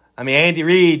phenomenal. I mean, Andy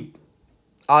Reid,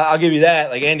 I'll give you that.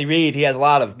 Like Andy Reid, he has a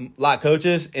lot of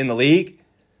coaches in the league,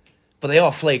 but they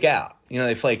all flake out. You know,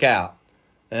 they flake out.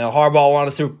 You know, Harbaugh won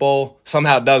a Super Bowl.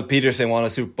 Somehow Doug Peterson won a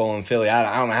Super Bowl in Philly.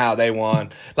 I don't know how they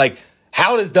won. Like,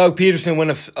 how does Doug Peterson win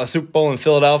a Super Bowl in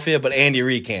Philadelphia, but Andy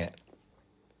Reid can't?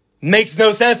 Makes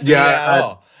no sense to me at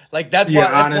all. Like, that's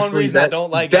one reason I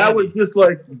don't like that. Andy. Was just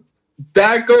like,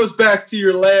 that goes back to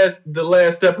the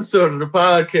last episode of the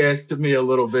podcast to me a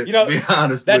little bit, you know, to be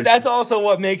honest. That's also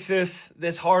what makes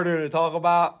this harder to talk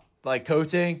about, like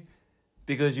coaching,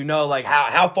 because you know, like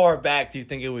how far back do you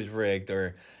think it was rigged,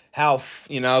 or how,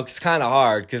 you know, it's kind of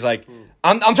hard because like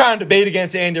I'm trying to debate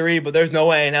against Andy Reid, but there's no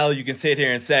way in hell you can sit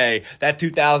here and say that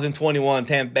 2021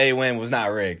 Tampa Bay win was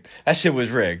not rigged. That shit was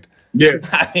rigged. Yeah,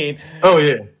 I mean, oh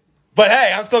yeah. But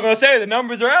hey, I'm still gonna say the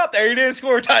numbers are out there. He didn't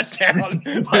score a touchdown.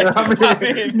 Like, I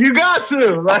mean, you got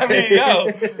to. Like. I mean, yo,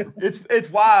 it's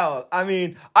wild. I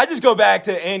mean, I just go back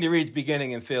to Andy Reid's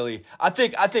beginning in Philly. I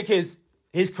think his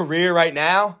career right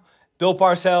now, Bill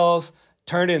Parcells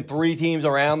turning 3 teams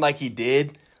around like he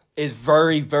did, is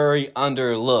very, very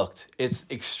underlooked. It's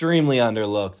extremely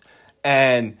underlooked.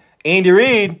 And Andy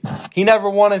Reid, he never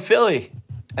won in Philly,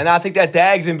 and I think that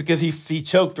dags him because he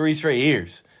choked 3 straight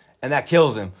years, and that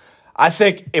kills him. I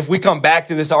think if we come back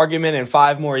to this argument in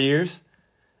 5 more years,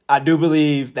 I do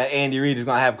believe that Andy Reid is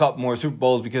going to have a couple more Super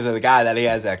Bowls because of the guy that he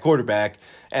has at quarterback.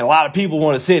 And a lot of people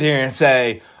want to sit here and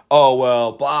say, oh,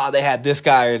 well, blah, they had this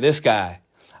guy or this guy.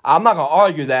 I'm not going to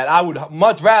argue that. I would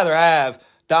much rather have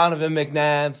Donovan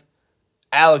McNabb,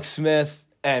 Alex Smith,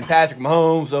 and Patrick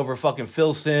Mahomes over fucking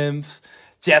Phil Simms,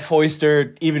 Jeff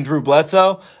Hoister, even Drew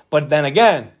Bledsoe. But then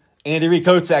again, Andy Reid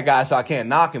coached that guy, so I can't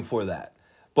knock him for that.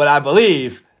 But I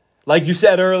believe, like you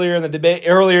said earlier in the debate,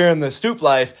 earlier in the Stoop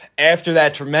Life, after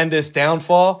that tremendous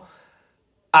downfall,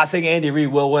 I think Andy Reid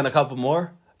will win a couple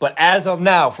more. But as of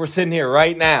now, if we're sitting here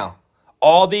right now,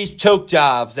 all these choke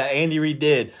jobs that Andy Reid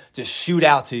did just shoot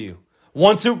out to you.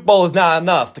 1 Super Bowl is not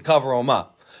enough to cover him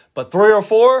up. But 3 or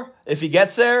 4, if he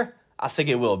gets there, I think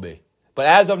it will be. But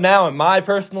as of now, in my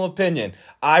personal opinion,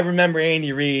 I remember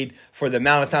Andy Reid for the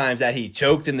amount of times that he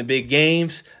choked in the big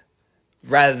games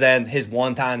rather than his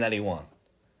one time that he won.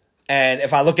 And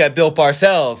if I look at Bill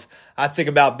Parcells, I think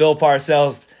about Bill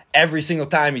Parcells every single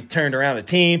time he turned around a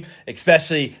team,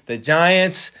 especially the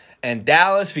Giants and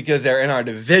Dallas, because they're in our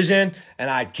division. And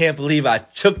I can't believe I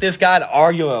took this guy to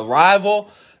argue a rival,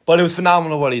 but it was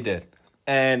phenomenal what he did.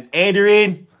 And Andy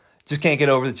Reid just can't get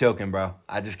over the choking, bro.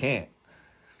 I just can't.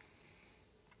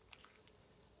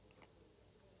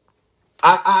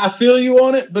 I feel you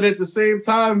on it, but at the same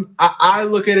time, I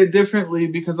look at it differently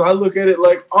because I look at it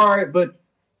like, all right, but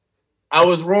I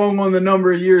was wrong on the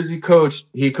number of years he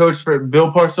coached. Bill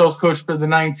Parcells coached for the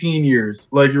 19 years,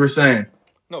 like you were saying.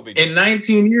 No big deal. In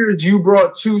 19 years, you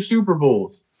brought 2 Super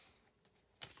Bowls.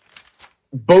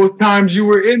 Both times you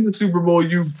were in the Super Bowl,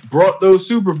 you brought those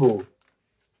Super Bowls.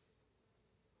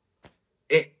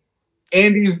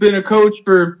 Andy's been a coach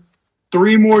for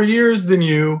 3 more years than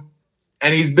you,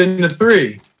 and he's been to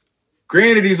 3.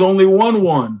 Granted, he's only won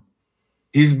 1.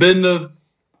 He's been to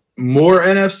more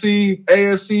NFC,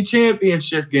 AFC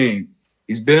championship games.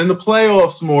 He's been in the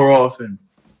playoffs more often.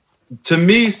 To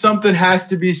me, something has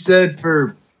to be said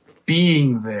for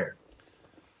being there.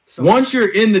 Once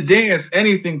you're in the dance,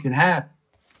 anything can happen.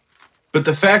 But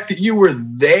the fact that you were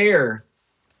there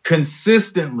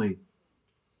consistently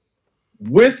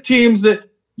with teams that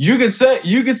you could say,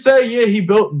 yeah,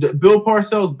 Bill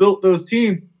Parcells built those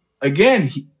teams.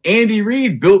 Again, Andy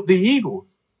Reid built the Eagles.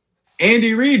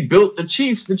 Andy Reid built the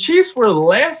Chiefs. The Chiefs were a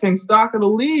laughing stock of the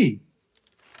league.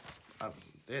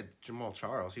 They had Jamal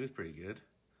Charles. He was pretty good.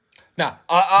 Now,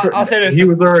 I'll say this. He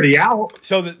was already out.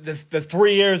 So the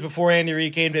 3 years before Andy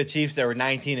Reid came to the Chiefs, they were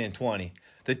 19 and 20.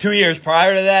 The 2 years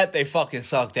prior to that, they fucking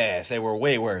sucked ass. They were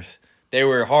way worse. They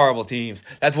were horrible teams.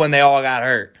 That's when they all got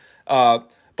hurt. But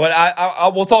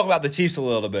we'll talk about the Chiefs a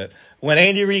little bit. When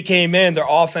Andy Reid came in, their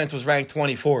offense was ranked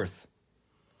 24th.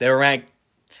 They were ranked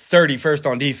 31st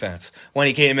on defense when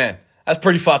he came in. That's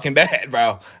pretty fucking bad,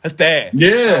 bro. That's bad.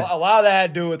 Yeah. A lot of that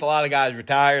had to do with a lot of guys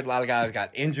retired. A lot of guys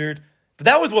got injured. But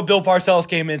that was what Bill Parcells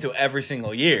came into every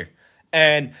single year.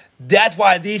 And that's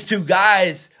why these two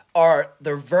guys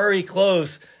they're very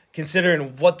close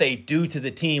considering what they do to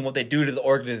the team, what they do to the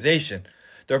organization.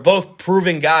 They're both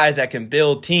proven guys that can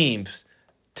build teams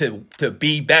to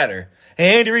be better.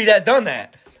 And Andy Reid has done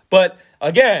that. But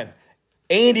again,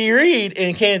 Andy Reid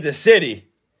in Kansas City,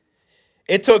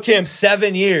 it took him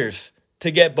 7 years to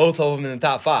get both of them in the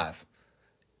top 5.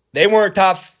 They weren't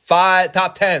top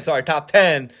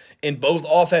 10 in both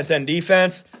offense and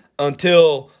defense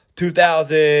until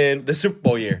 2000, the Super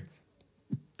Bowl year.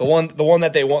 The one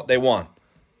that they won.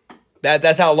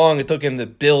 That's how long it took him to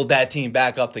build that team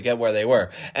back up to get where they were.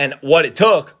 And what it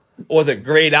took was a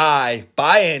great eye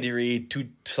by Andy Reid to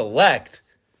select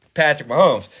Patrick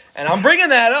Mahomes. And I'm bringing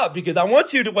that up because I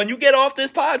want you to, when you get off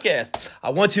this podcast, I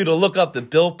want you to look up the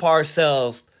Bill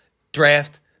Parcells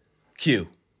draft Q.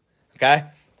 Okay?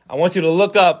 I want you to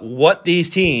look up what these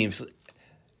teams,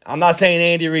 I'm not saying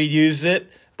Andy Reid used it,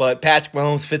 but Patrick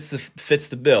Mahomes fits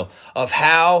the bill of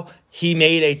how he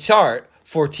made a chart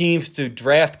for teams to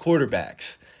draft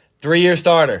quarterbacks. 3-year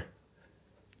starter,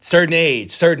 certain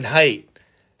age, certain height,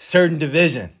 certain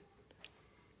division.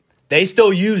 They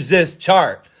still use this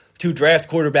chart to draft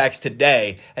quarterbacks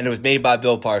today, and it was made by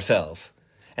Bill Parcells.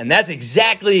 And that's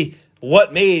exactly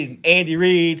what made Andy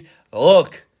Reid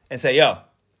look and say, yo,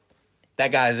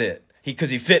 that guy's it. Because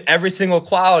he fit every single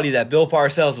quality that Bill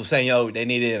Parcells was saying, yo, they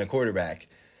needed in a quarterback.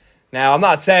 Now, I'm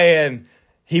not saying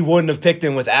he wouldn't have picked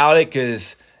him without it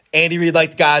because Andy Reid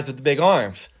liked guys with the big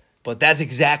arms. But that's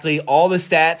exactly all the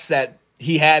stats that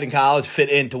he had in college fit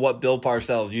into what Bill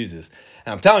Parcells uses.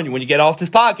 And I'm telling you, when you get off this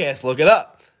podcast, look it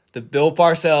up. The Bill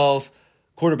Parcells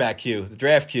quarterback Q, the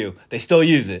draft Q, they still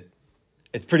use it.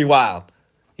 It's pretty wild.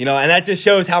 And that just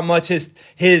shows how much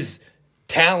his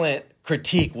talent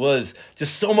critique was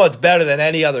just so much better than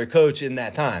any other coach in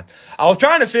that time. I was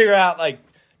trying to figure out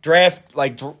draft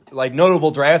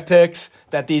notable draft picks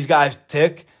that these guys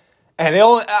took, and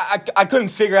I couldn't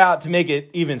figure out to make it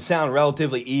even sound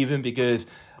relatively even because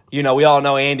we all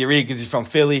know Andy Reid because he's from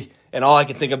Philly, and all I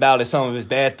can think about is some of his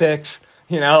bad picks.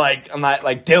 I'm not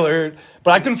like Dillard,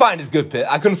 but I couldn't find his good pick.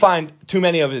 I couldn't find too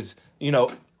many of his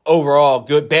overall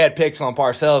bad picks on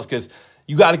Parcells because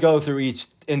you got to go through each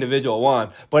individual one.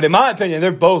 But in my opinion,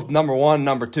 they're both number 1,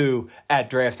 number 2 at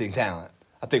drafting talent.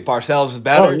 I think Parcells is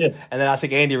better, and then I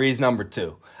think Andy Reid's number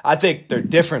 2. I think they're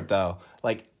different, though.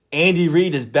 Andy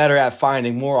Reid is better at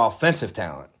finding more offensive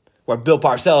talent, where Bill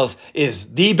Parcells is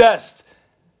the best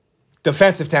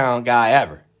defensive talent guy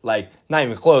ever. Not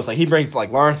even close. He brings,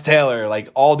 Lawrence Taylor,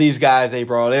 all these guys they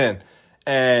brought in.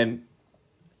 And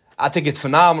I think it's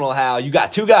phenomenal how you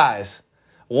got 2 guys.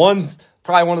 One's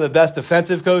probably one of the best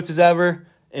defensive coaches ever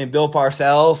in Bill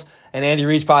Parcells, and Andy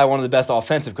Reid's probably one of the best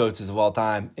offensive coaches of all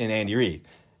time in Andy Reid.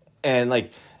 And,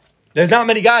 there's not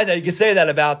many guys that you can say that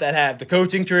about that have the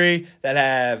coaching tree, that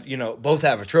have, both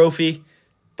have a trophy,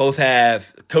 both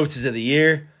have coaches of the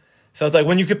year. So it's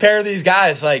when you compare these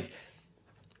guys,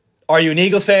 are you an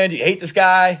Eagles fan? Do you hate this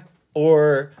guy?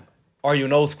 Or are you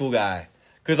an old school guy?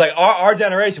 Because, our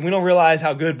generation, we don't realize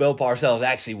how good Bill Parcells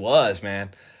actually was, man.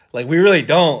 We really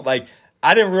don't.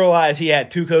 I didn't realize he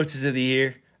had 2 coaches of the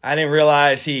year. I didn't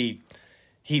realize he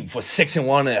was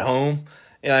 6-1 at home.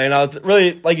 It's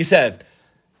really, like you said,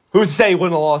 who's to say he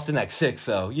wouldn't have lost the next 6,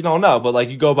 though? You don't know, but,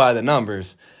 you go by the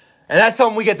numbers. And that's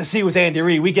something we get to see with Andy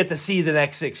Reid. We get to see the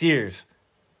next 6 years.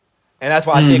 And that's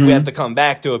why I think we have to come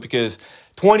back to it because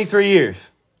 23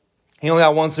 years, he only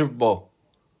got 1 Super Bowl.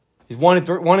 He's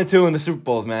 1-2 in the Super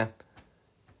Bowls, man.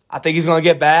 I think he's going to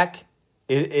get back.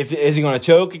 Is he going to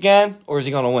choke again or is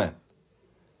he going to win?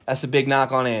 That's the big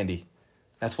knock on Andy.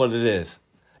 That's what it is.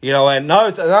 And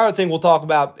another thing we'll talk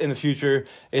about in the future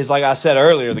is, like I said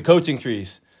earlier, the coaching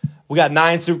trees. We got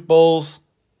 9 Super Bowls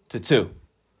to 2.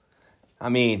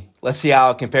 Let's see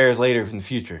how it compares later in the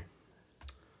future.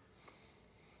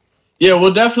 Yeah,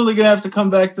 we're definitely gonna have to come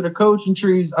back to the coaching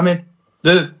trees.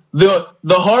 The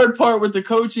hard part with the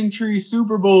coaching tree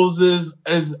Super Bowls is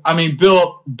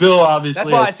Bill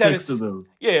obviously has 6 of those.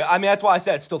 Yeah, that's why I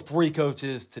said it's still 3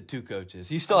 coaches to 2 coaches.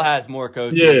 He still has more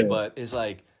coaches, but it's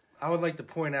I would like to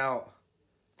point out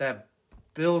that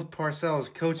Bill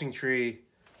Parcells' coaching tree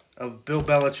of Bill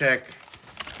Belichick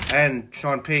and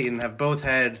Sean Payton have both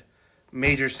had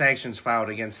major sanctions filed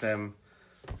against them.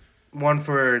 One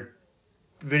for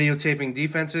videotaping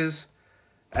defenses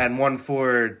and one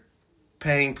for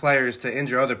paying players to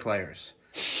injure other players.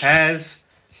 Has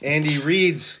Andy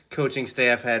Reid's coaching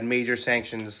staff had major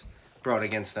sanctions brought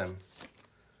against them?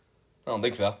 I don't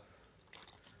think so.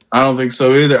 I don't think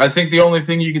so either. I think the only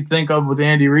thing you could think of with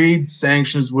Andy Reid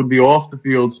sanctions would be off the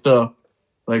field stuff,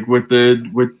 with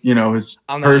his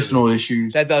personal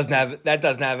issues. That doesn't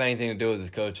have anything to do with his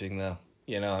coaching, though.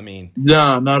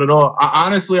 No, not at all.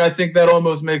 Honestly, I think that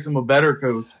almost makes him a better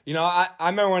coach. I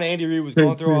remember when Andy Reid was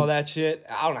going through all that shit.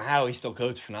 I don't know how he still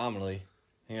coached phenomenally.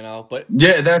 But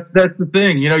yeah, that's the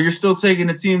thing. You're still taking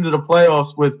a team to the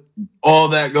playoffs with all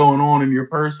that going on in your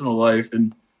personal life,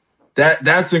 and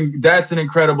that's an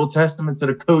incredible testament to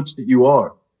the coach that you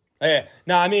are. Yeah,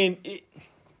 no, I mean,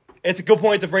 it's a good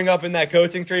point to bring up in that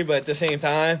coaching tree, but at the same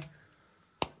time,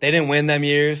 they didn't win them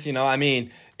years. I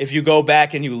mean, if you go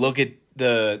back and you look at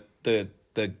the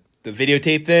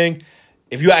videotape thing,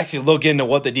 if you actually look into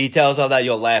what the details of that,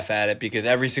 you'll laugh at it because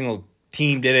every single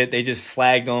team did it. They just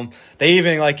flagged them. They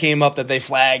even came up that they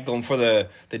flagged them for the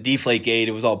Deflate Gate.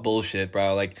 It was all bullshit,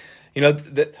 bro.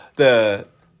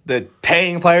 The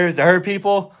paying players to hurt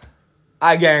people,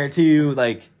 I guarantee you,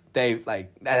 that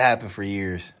happened for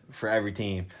years for every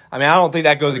team. I mean, I don't think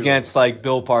that goes against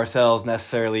Bill Parcells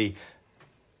necessarily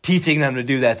teaching them to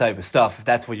do that type of stuff, if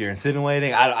that's what you're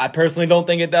insinuating. I personally don't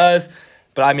think it does,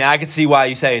 but I mean, I can see why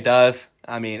you say it does.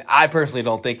 I mean, I personally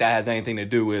don't think that has anything to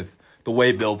do with the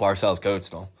way Bill Parcells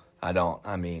coached them. I don't.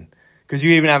 I mean, because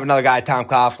you even have another guy, Tom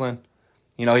Coughlin.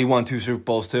 He won 2 Super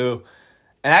Bowls too.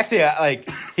 And actually,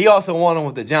 he also won them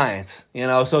with the Giants,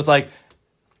 so it's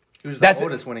he was the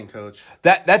oldest winning coach.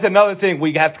 That's another thing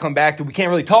we have to come back to. We can't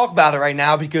really talk about it right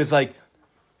now because,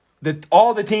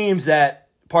 all the teams that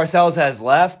Parcells has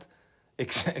left,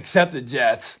 except the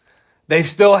Jets, they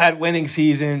still had winning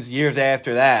seasons years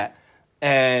after that.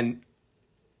 And,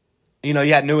 you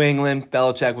had New England,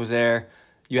 Belichick was there.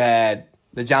 You had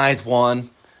the Giants won.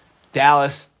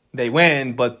 Dallas, they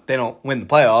win, but they don't win the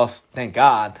playoffs, thank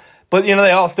God. But,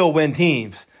 they all still win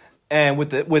teams. And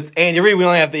with Andy Reid, we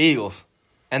only have the Eagles.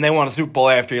 And they won a Super Bowl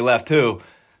after he left, too.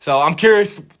 So I'm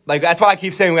curious. That's why I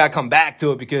keep saying we got to come back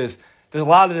to it because there's a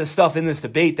lot of this stuff in this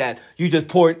debate that you just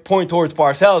point towards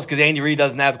Parcells because Andy Reid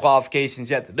doesn't have the qualifications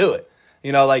yet to do it.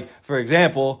 For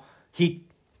example, he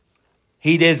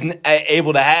isn't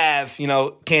able to have,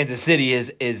 Kansas City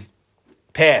is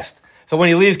passed. So when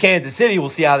he leaves Kansas City, we'll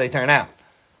see how they turn out.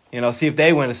 See if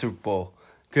they win a Super Bowl.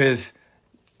 Because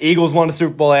Eagles won the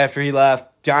Super Bowl after he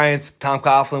left. Giants, Tom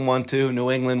Coughlin won 2.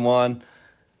 New England won.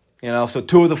 So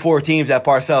 2 of the 4 teams that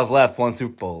Parcells left won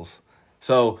Super Bowls.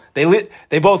 So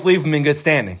they both leave them in good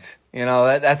standings.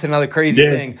 That's another crazy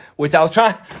thing. Which I was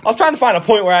trying to find a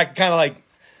point where I could kind of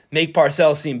make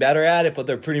Parcells seem better at it, but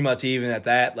they're pretty much even at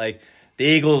that. The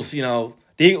Eagles,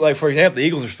 for example, the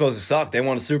Eagles are supposed to suck. They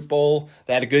won a Super Bowl.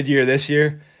 They had a good year this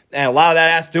year, and a lot of that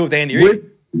has to do with Andy Reid.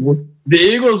 The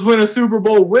Eagles win a Super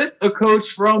Bowl with a coach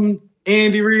from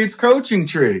Andy Reid's coaching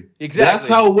tree. Exactly. That's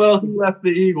how well he left the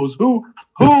Eagles.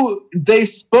 Who they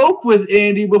spoke with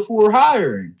Andy before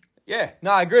hiring. Yeah,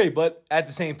 no, I agree. But at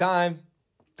the same time,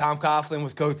 Tom Coughlin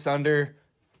was coached under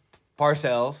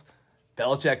Parcells.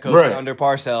 Belichick coached under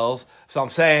Parcells. So I'm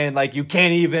saying,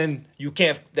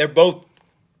 they're both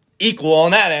equal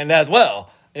on that end as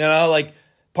well.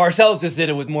 Parcells just did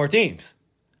it with more teams.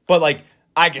 But,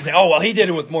 I can say, he did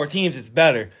it with more teams, it's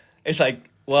better. It's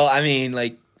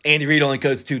Andy Reid only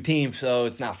coached 2 teams, so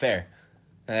it's not fair.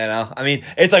 I mean,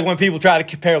 it's like when people try to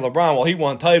compare LeBron. He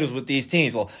won titles with these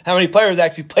teams. Well, how many players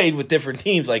actually played with different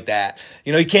teams like that?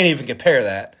 You can't even compare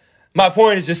that. My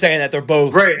point is just saying that they're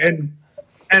both right.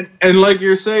 And like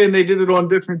you're saying, they did it on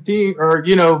different teams, or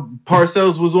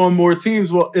Parcells was on more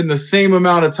teams. Well, in the same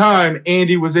amount of time,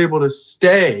 Andy was able to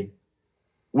stay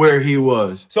where he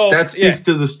was. So that speaks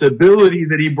to the stability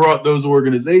that he brought those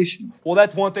organizations. Well,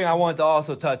 that's one thing I wanted to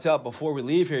also touch up before we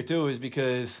leave here too, is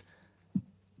because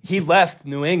he left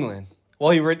New England.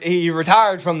 Well, he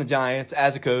retired from the Giants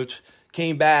as a coach,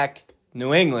 came back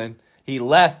New England. He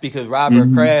left because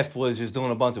Robert Kraft was just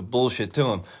doing a bunch of bullshit to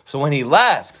him. So when he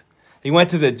left, he went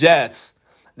to the Jets.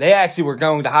 They actually were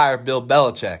going to hire Bill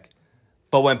Belichick.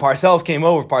 But when Parcells came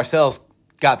over, Parcells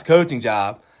got the coaching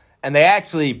job. And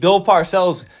Bill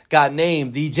Parcells got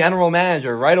named the general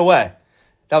manager right away.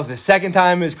 That was the second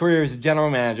time in his career as a general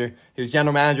manager. He was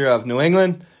general manager of New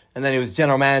England, and then he was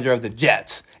general manager of the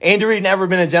Jets. Andy Reid never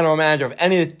been a general manager of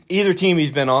either team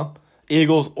he's been on,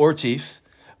 Eagles or Chiefs,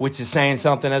 which is saying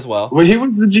something as well. Well, he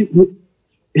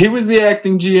was the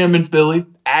acting GM in Philly.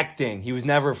 Acting. He was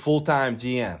never full-time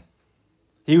GM.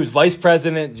 He was vice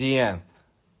president GM,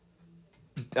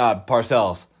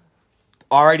 Parcells.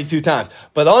 Already 2 times.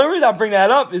 But the only reason I bring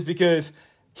that up is because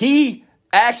he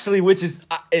actually, which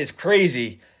is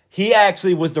crazy, he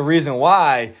actually was the reason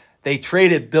why they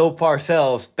traded Bill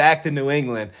Parcells back to New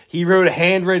England. He wrote a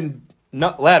handwritten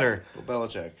letter. Bill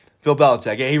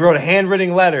Belichick. Yeah, he wrote a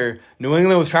handwritten letter. New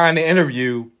England was trying to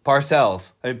interview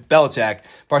Belichick.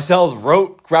 Parcells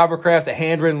wrote Robert Kraft a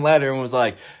handwritten letter and was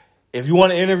like, if you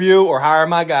want to interview or hire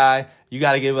my guy, you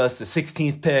got to give us the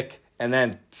 16th pick and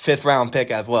then 5th round pick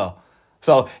as well.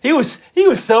 So he was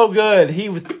so good. He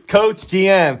was coach,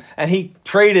 GM, and he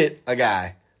traded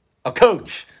a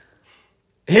coach.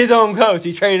 his own coach.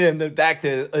 He traded him back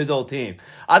to his old team.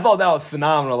 I thought that was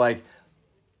phenomenal. Like,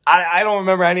 I don't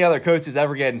remember any other coaches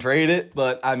ever getting traded,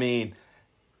 but I mean,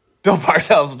 Bill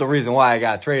Parcells was the reason why I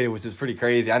got traded, which is pretty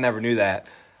crazy. I never knew that.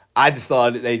 I just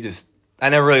thought I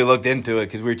never really looked into it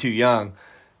because we were too young.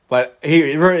 But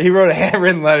he wrote a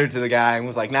handwritten letter to the guy and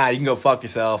was like, nah, you can go fuck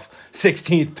yourself.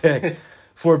 16th pick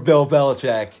for Bill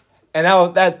Belichick.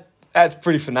 And that's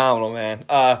pretty phenomenal, man.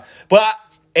 But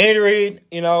Andy Reid,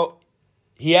 you know,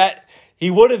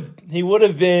 he would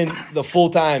have been the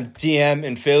full-time GM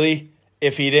in Philly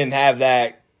if he didn't have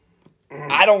that.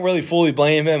 I don't really fully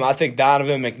blame him. I think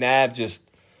Donovan McNabb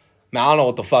I don't know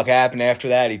what the fuck happened after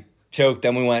that. He choked.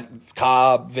 Then we went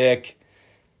Cobb, Vic.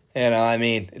 And I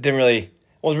mean, it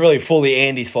wasn't really fully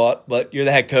Andy's fault, but you're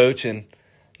the head coach and,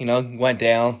 you know, went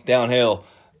downhill.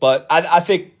 But I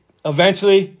think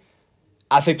eventually,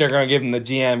 they're going to give him the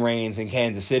GM reins in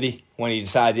Kansas City when he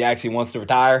decides he actually wants to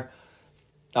retire.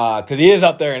 Because he is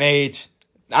up there in age.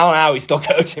 I don't know how he's still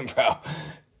coaching, bro.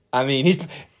 I mean,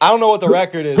 I don't know what the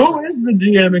record is. Who is the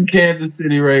GM in Kansas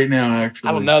City right now, actually?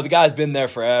 I don't know. The guy's been there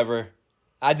forever.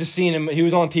 I just seen him. He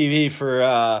was on TV for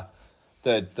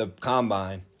the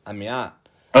Combine. I mean,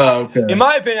 okay. In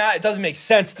my opinion, it doesn't make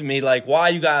sense to me. Like, why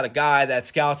you got a guy that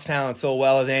scouts talent so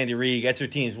well as Andy Reid, gets your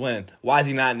teams winning? Why is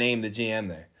he not named the GM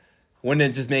there? Wouldn't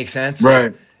it just make sense?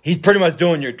 Right. He's pretty much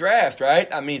doing your draft, right?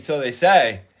 I mean, so they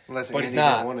say. Unless but Andy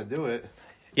don't want to do it.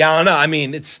 Yeah, I don't know. I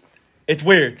mean, it's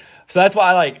weird. So that's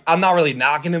why, I'm not really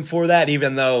knocking him for that,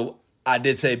 even though I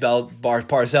did say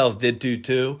Parcells did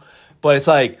too. But it's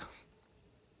like,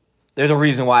 there's a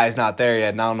reason why he's not there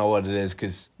yet, and I don't know what it is.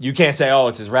 Because you can't say,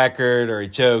 it's his record or he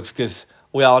chokes, because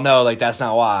we all know, that's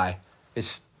not why.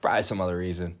 It's probably some other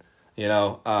reason, you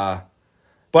know. But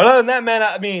other than that, man,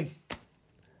 I mean,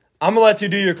 I'm going to let you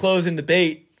do your closing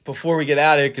debate before we get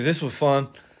out of here, because this was fun.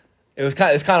 It's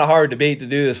kind of hard debate to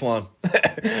do this one.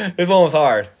 This one was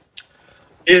hard.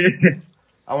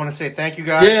 I want to say thank you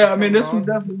guys. Yeah, I mean, this was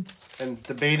definitely and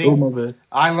debating. Oh, my bad.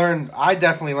 I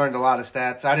definitely learned a lot of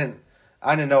stats. I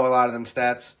didn't know a lot of them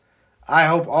stats. I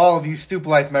hope all of you Stoop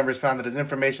Life members found it as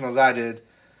informational as I did.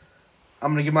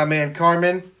 I'm gonna give my man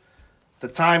Carmen the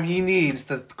time he needs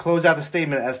to close out the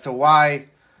statement as to why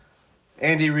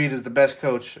Andy Reid is the best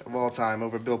coach of all time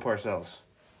over Bill Parcells.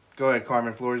 Go ahead,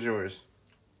 Carmen. Floor is yours.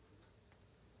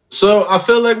 So I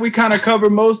feel like we kind of covered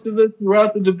most of it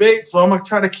throughout the debate, so I'm going to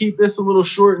try to keep this a little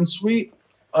short and sweet.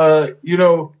 You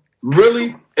know,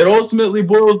 really, it ultimately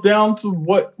boils down to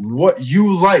what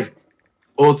you like,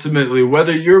 ultimately.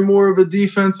 Whether you're more of a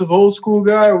defensive old school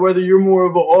guy or whether you're more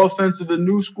of an offensive and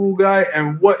new school guy,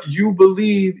 and what you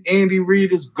believe Andy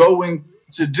Reid is going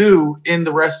to do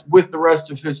with the rest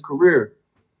of his career.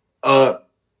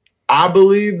 I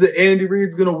believe that Andy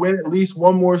Reid's going to win at least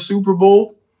one more Super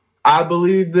Bowl. I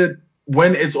believe that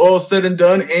when it's all said and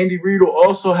done, Andy Reid will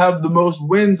also have the most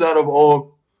wins out of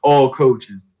all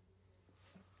coaches.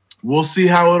 We'll see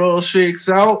how it all shakes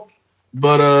out.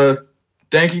 But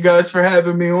thank you guys for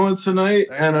having me on tonight,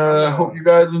 and I hope you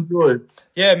guys enjoyed.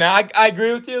 Yeah, man, I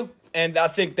agree with you, and I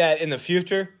think that in the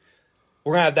future,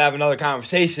 we're going to have another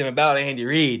conversation about Andy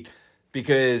Reid,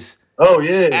 because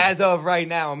as of right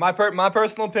now, in my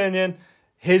personal opinion,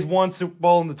 his one Super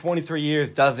Bowl in the 23 years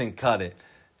doesn't cut it.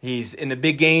 He's in the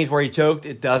big games where he choked,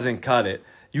 it doesn't cut it.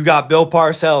 You got Bill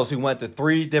Parcells, who went to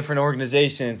 3 different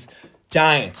organizations.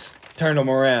 Giants turned him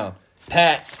around.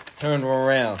 Pats turned him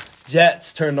around.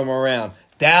 Jets turned him around.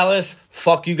 Dallas,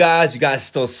 fuck you guys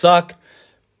still suck.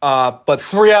 But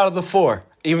 3 out of the 4,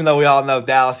 even though we all know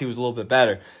Dallas, he was a little bit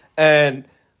better. And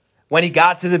when he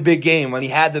got to the big game, when he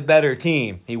had the better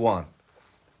team, he won.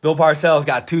 Bill Parcells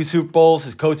got 2 Super Bowls.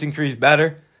 His coaching tree is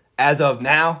better as of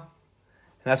now.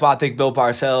 And that's why I think Bill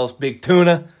Parcells, Big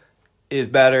Tuna, is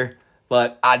better.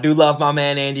 But I do love my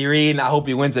man Andy Reid, and I hope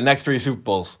he wins the next 3 Super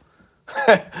Bowls.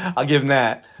 I'll give him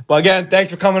that. But again,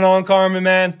 thanks for coming on, Carmen,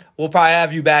 man. We'll probably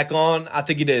have you back on. I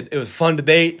think you did. It was a fun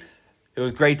debate. It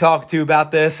was great talking to you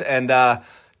about this. And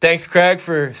thanks, Craig,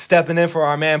 for stepping in for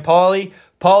our man Paulie.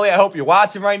 Paulie, I hope you're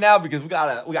watching right now, because we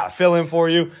gotta fill in for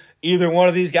you. Either one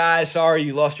of these guys, sorry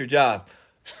you lost your job.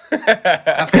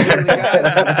 Absolutely,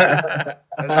 guys.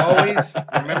 As always,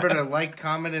 remember to like,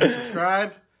 comment, and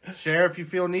subscribe. Share if you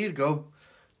feel need. Go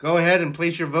ahead and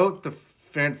place your vote to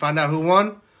find out who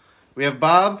won. We have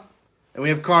Bob and we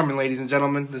have Carmen, ladies and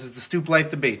gentlemen. This is the Stoop Life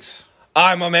Debates. All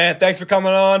right, my man. Thanks for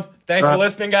coming on. Thanks for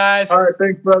listening, guys. All right,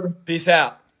 thanks, brother. Peace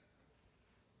out.